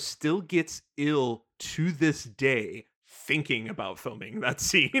DeVito still gets ill to this day thinking about filming that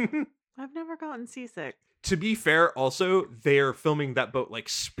scene. I've never gotten seasick. To be fair, also, they're filming that boat like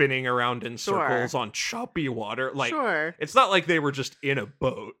spinning around in Sure. circles on choppy water. Like, Sure. it's not like they were just in a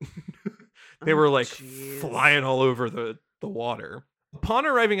boat. They Oh, were like jeez. flying all over the water. Upon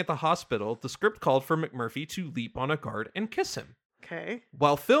arriving at the hospital, the script called for McMurphy to leap on a guard and kiss him. Okay.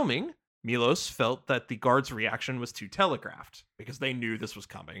 While filming, Milos felt that the guard's reaction was too telegraphed because they knew this was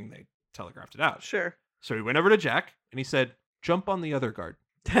coming. They telegraphed it out. Sure. So he went over to Jack and he said, "Jump on the other guard."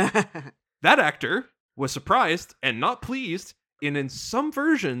 That actor was surprised and not pleased, and in some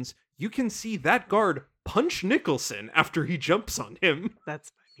versions, you can see that guard punch Nicholson after he jumps on him.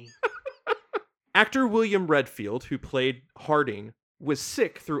 That's funny. Actor William Redfield, who played Harding, was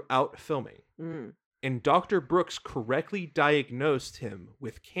sick throughout filming, Mm. and Dr. Brooks correctly diagnosed him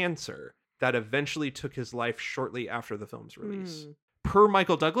with cancer that eventually took his life shortly after the film's release. Mm. Per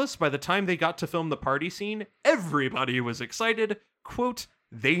Michael Douglas, by the time they got to film the party scene, everybody was excited. Quote,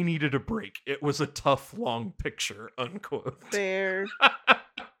 "They needed a break. It was a tough, long picture," unquote. Fair.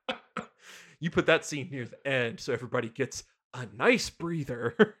 You put that scene near the end so everybody gets a nice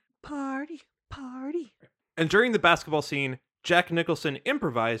breather. Party. And during the basketball scene, Jack Nicholson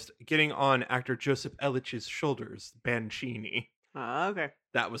improvised, getting on actor Joseph Ellich's shoulders, Bancini. Okay.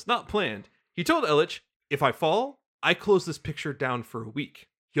 That was not planned. He told Ellich, "If I fall, I close this picture down for a week."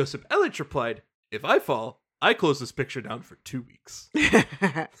 Joseph Ellich replied, "If I fall, I close this picture down for 2 weeks."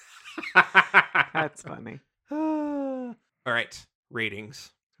 That's funny. All right,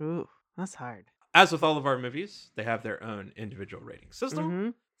 ratings. Ooh, that's hard. As with all of our movies, they have their own individual rating system.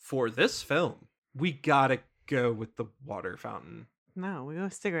 Mhm. For this film, we gotta go with the water fountain. No, we go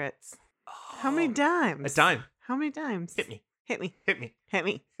with cigarettes. How many A dimes? dime. How many dimes? Hit me. Hit me. Hit me. Hit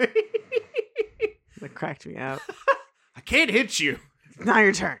me. That cracked me up. I can't hit you. Now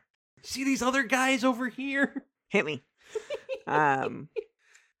your turn. See these other guys over here? Hit me. All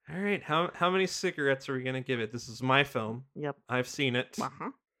right, how many cigarettes are we gonna give it? This is my film. Yep. I've seen it.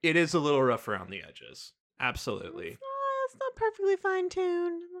 Uh-huh. It is a little rough around the edges. Absolutely. It's not perfectly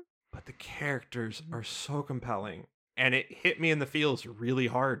fine-tuned. But the characters are so compelling. And it hit me in the feels really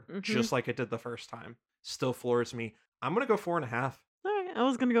hard, just like it did the first time. Still floors me. I'm gonna go 4.5. All right, I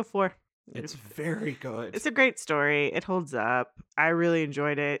was going to go 4. It's very good. It's a great story. It holds up. I really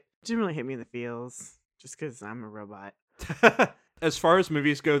enjoyed it. Didn't really hit me in the feels just because I'm a robot. As far as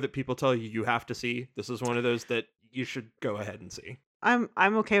movies go that people tell you you have to see, this is one of those that you should go ahead and see. I'm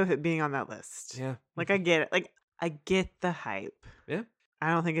okay with it being on that list. Yeah. Like, I get it. Like, I get the hype. Yeah.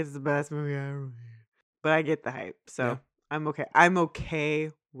 I don't think it's the best movie I ever made, but I get the hype. So Yeah. I'm okay. I'm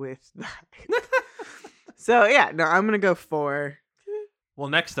okay with the hype. So yeah, no, I'm going to go 4. Well,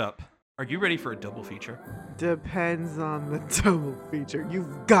 next up, are you ready for a double feature? Depends on the double feature.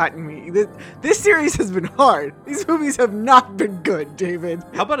 You've gotten me. This series has been hard. These movies have not been good, David.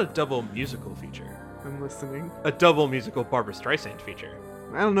 How about a double musical feature? I'm listening. A double musical Barbra Streisand feature.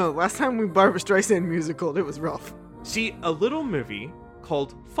 I don't know. Last time we Barbra Streisand musicaled, it was rough. See, a little movie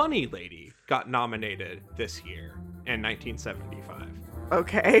called Funny Lady got nominated this year in 1975.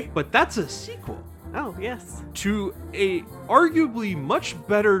 Okay. But that's a sequel Oh, yes. to a arguably much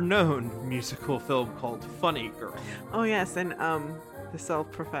better known musical film called Funny Girl. Oh, yes. And, the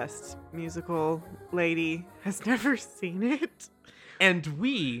self-professed musical lady has never seen it. And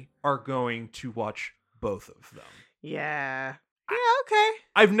we are going to watch both of them. Yeah. Yeah, okay.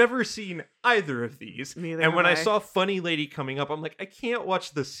 I've never seen either of these. Neither and when have I I. saw Funny Lady coming up, I'm like, I can't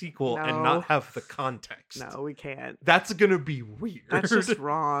watch the sequel and No. not have the context. No, we can't. That's gonna be weird. That's just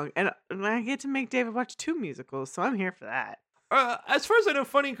wrong. And I get to make David watch 2 musicals, so I'm here for that. As far as I know,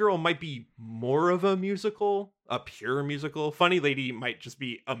 Funny Girl might be more of a musical, a pure musical. Funny Lady might just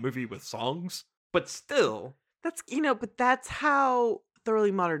be a movie with songs, but still. That's, but that's how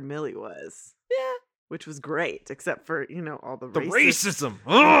Thoroughly Modern Millie was. Yeah. Which was great, except for, all the racism.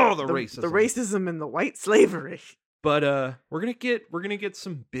 Oh, the racism. The racism and the white slavery. But we're gonna get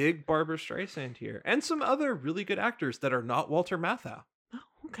some big Barbra Streisand here, and some other really good actors that are not Walter Matthau. Oh,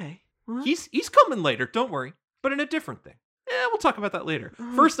 okay. Well, He's coming later, don't worry, but in a different thing. We'll talk about that later.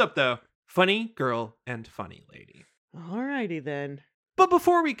 Oh. First up, though, Funny Girl and Funny Lady. alrighty then. But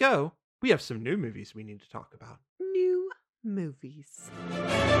before we go, we have some new movies we need to talk about. New movies.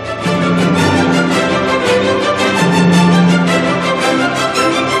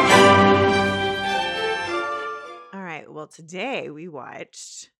 All right. Well, today we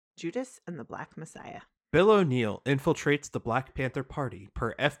watched Judas and the Black Messiah. Bill O'Neill infiltrates the Black Panther Party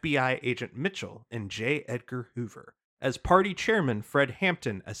per FBI agent Mitchell and J. Edgar Hoover. As party chairman, Fred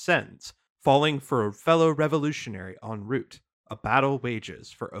Hampton ascends, falling for a fellow revolutionary en route. A battle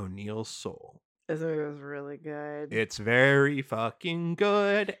wages for O'Neill's soul. This movie was really good. It's very fucking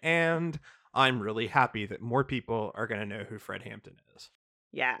good, and I'm really happy that more people are going to know who Fred Hampton is.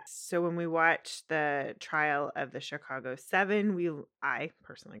 Yeah. So when we watched the trial of the Chicago 7, I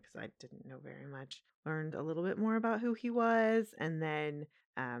personally, because I didn't know very much, learned a little bit more about who he was. And then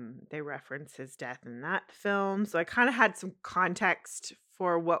they reference his death in that film. So I kind of had some context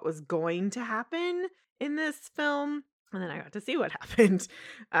for what was going to happen in this film. And then I got to see what happened.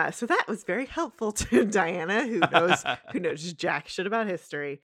 So that was very helpful to Diana, who knows jack shit about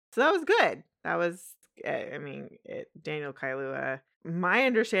history. So that was good. That was, Daniel Kaluuya. My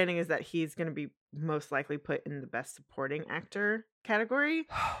understanding is that he's going to be most likely put in the best supporting actor category.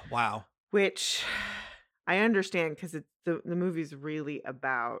 Wow. Which I understand because the movie's really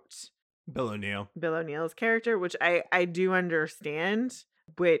about Bill O'Neill's character, which I do understand,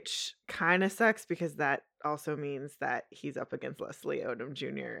 which kind of sucks because that also means that he's up against Leslie Odom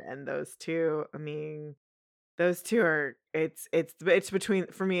Jr. and those two are it's between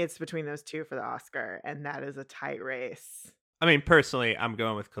those two for the Oscar, and that is a tight race. I mean, personally, I'm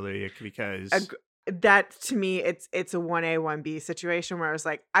going with Kaluuya because that to me it's a 1A 1B situation where I was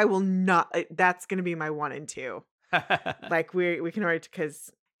like, I will not. That's going to be my 1 and 2. Like we can already,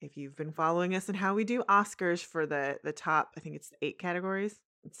 because if you've been following us and how we do Oscars for the top, I think it's 8 categories.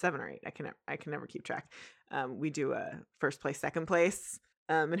 It's 7 or 8. I can never keep track. We do a first place, second place.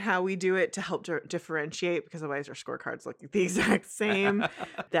 And how we do it to help differentiate, because otherwise our scorecards look the exact same.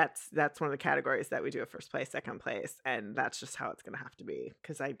 That's one of the categories that we do a first place, second place, and that's just how it's going to have to be,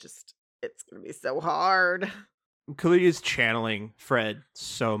 because it's going to be so hard. Kaluuya's channeling Fred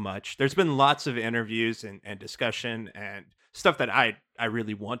so much. There's been lots of interviews and discussion and stuff that I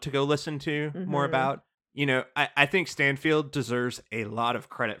really want to go listen to more about. You know, I think Stanfield deserves a lot of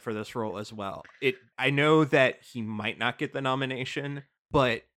credit for this role as well. I know that he might not get the nomination,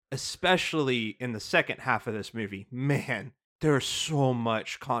 but especially in the second half of this movie, man, there's so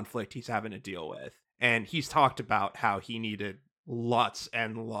much conflict he's having to deal with. And he's talked about how he needed lots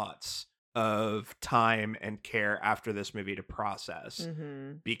and lots of time and care after this movie to process.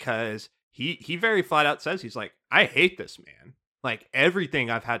 Because he very flat out says, he's like, I hate this man. Like, everything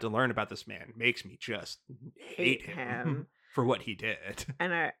I've had to learn about this man makes me just hate him for what he did.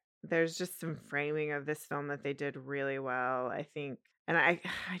 And there's just some framing of this film that they did really well, I think. And I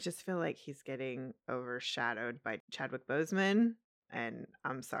just feel like he's getting overshadowed by Chadwick Boseman. And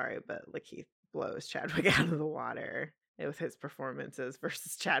I'm sorry, but Lakeith blows Chadwick out of the water with his performances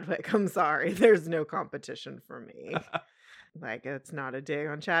versus Chadwick. I'm sorry. There's no competition for me. Like, it's not a dig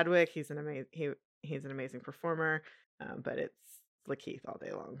on Chadwick. He's an amazing performer. But it's Lakeith all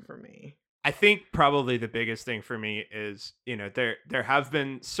day long for me. I think probably the biggest thing for me is, you know, there have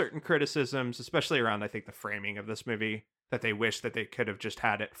been certain criticisms, especially around, I think, the framing of this movie, that they wish that they could have just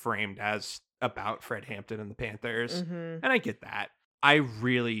had it framed as about Fred Hampton and the Panthers. And I get that. I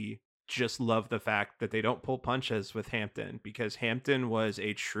really just love the fact that they don't pull punches with Hampton, because Hampton was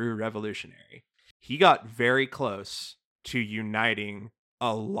a true revolutionary. He got very close to uniting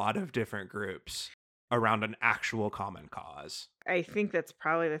a lot of different groups around an actual common cause. I think that's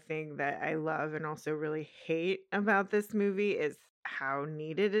probably the thing that I love and also really hate about this movie is how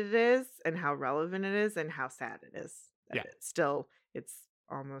needed it is and how relevant it is and how sad it is. Yeah. It's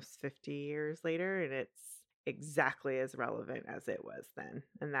almost 50 years later and it's exactly as relevant as it was then.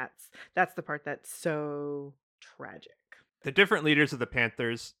 And that's the part that's so tragic. The different leaders of the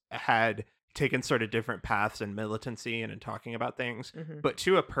Panthers had taken sort of different paths in militancy and in talking about things, but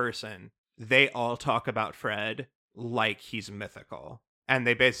to a person, they all talk about Fred like he's mythical. And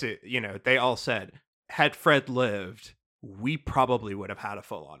they basically, you know, they all said, had Fred lived, we probably would have had a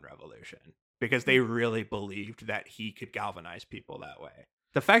full-on revolution, because they really believed that he could galvanize people that way.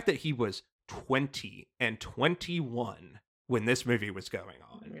 The fact that he was 20 and 21 when this movie was going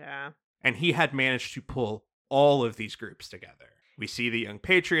on. Yeah. And he had managed to pull all of these groups together. We see the Young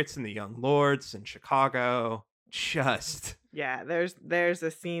Patriots and the Young Lords in Chicago. Yeah, there's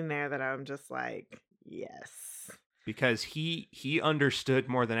a scene there that I'm just like, yes. Because he understood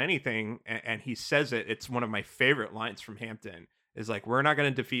more than anything, and he says it's one of my favorite lines from Hampton, is like, we're not going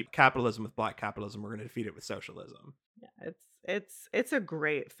to defeat capitalism with black capitalism, we're going to defeat it with socialism. Yeah, it's a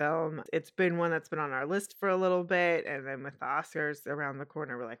great film. It's been one that's been on our list for a little bit, and then with the Oscars around the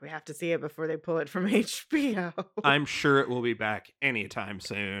corner, we're like, we have to see it before they pull it from HBO. I'm sure it will be back anytime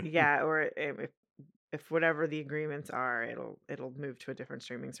soon. Yeah, or if if whatever the agreements are, it'll move to a different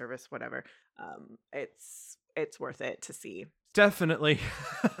streaming service, whatever. It's worth it to see. Definitely.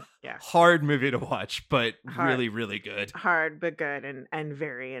 Yeah. Hard movie to watch, but Hard. really, really good. Hard but good and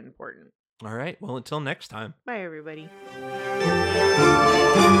very important. All right. Well, until next time. Bye, everybody.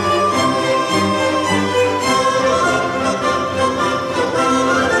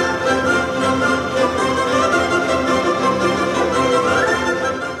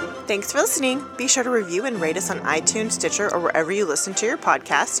 Thanks for listening. Be sure to review and rate us on iTunes, Stitcher, or wherever you listen to your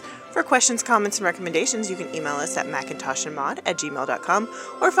podcast. For questions, comments, and recommendations, you can email us at macintoshandmod@gmail.com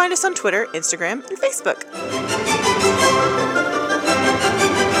or find us on Twitter, Instagram, and Facebook.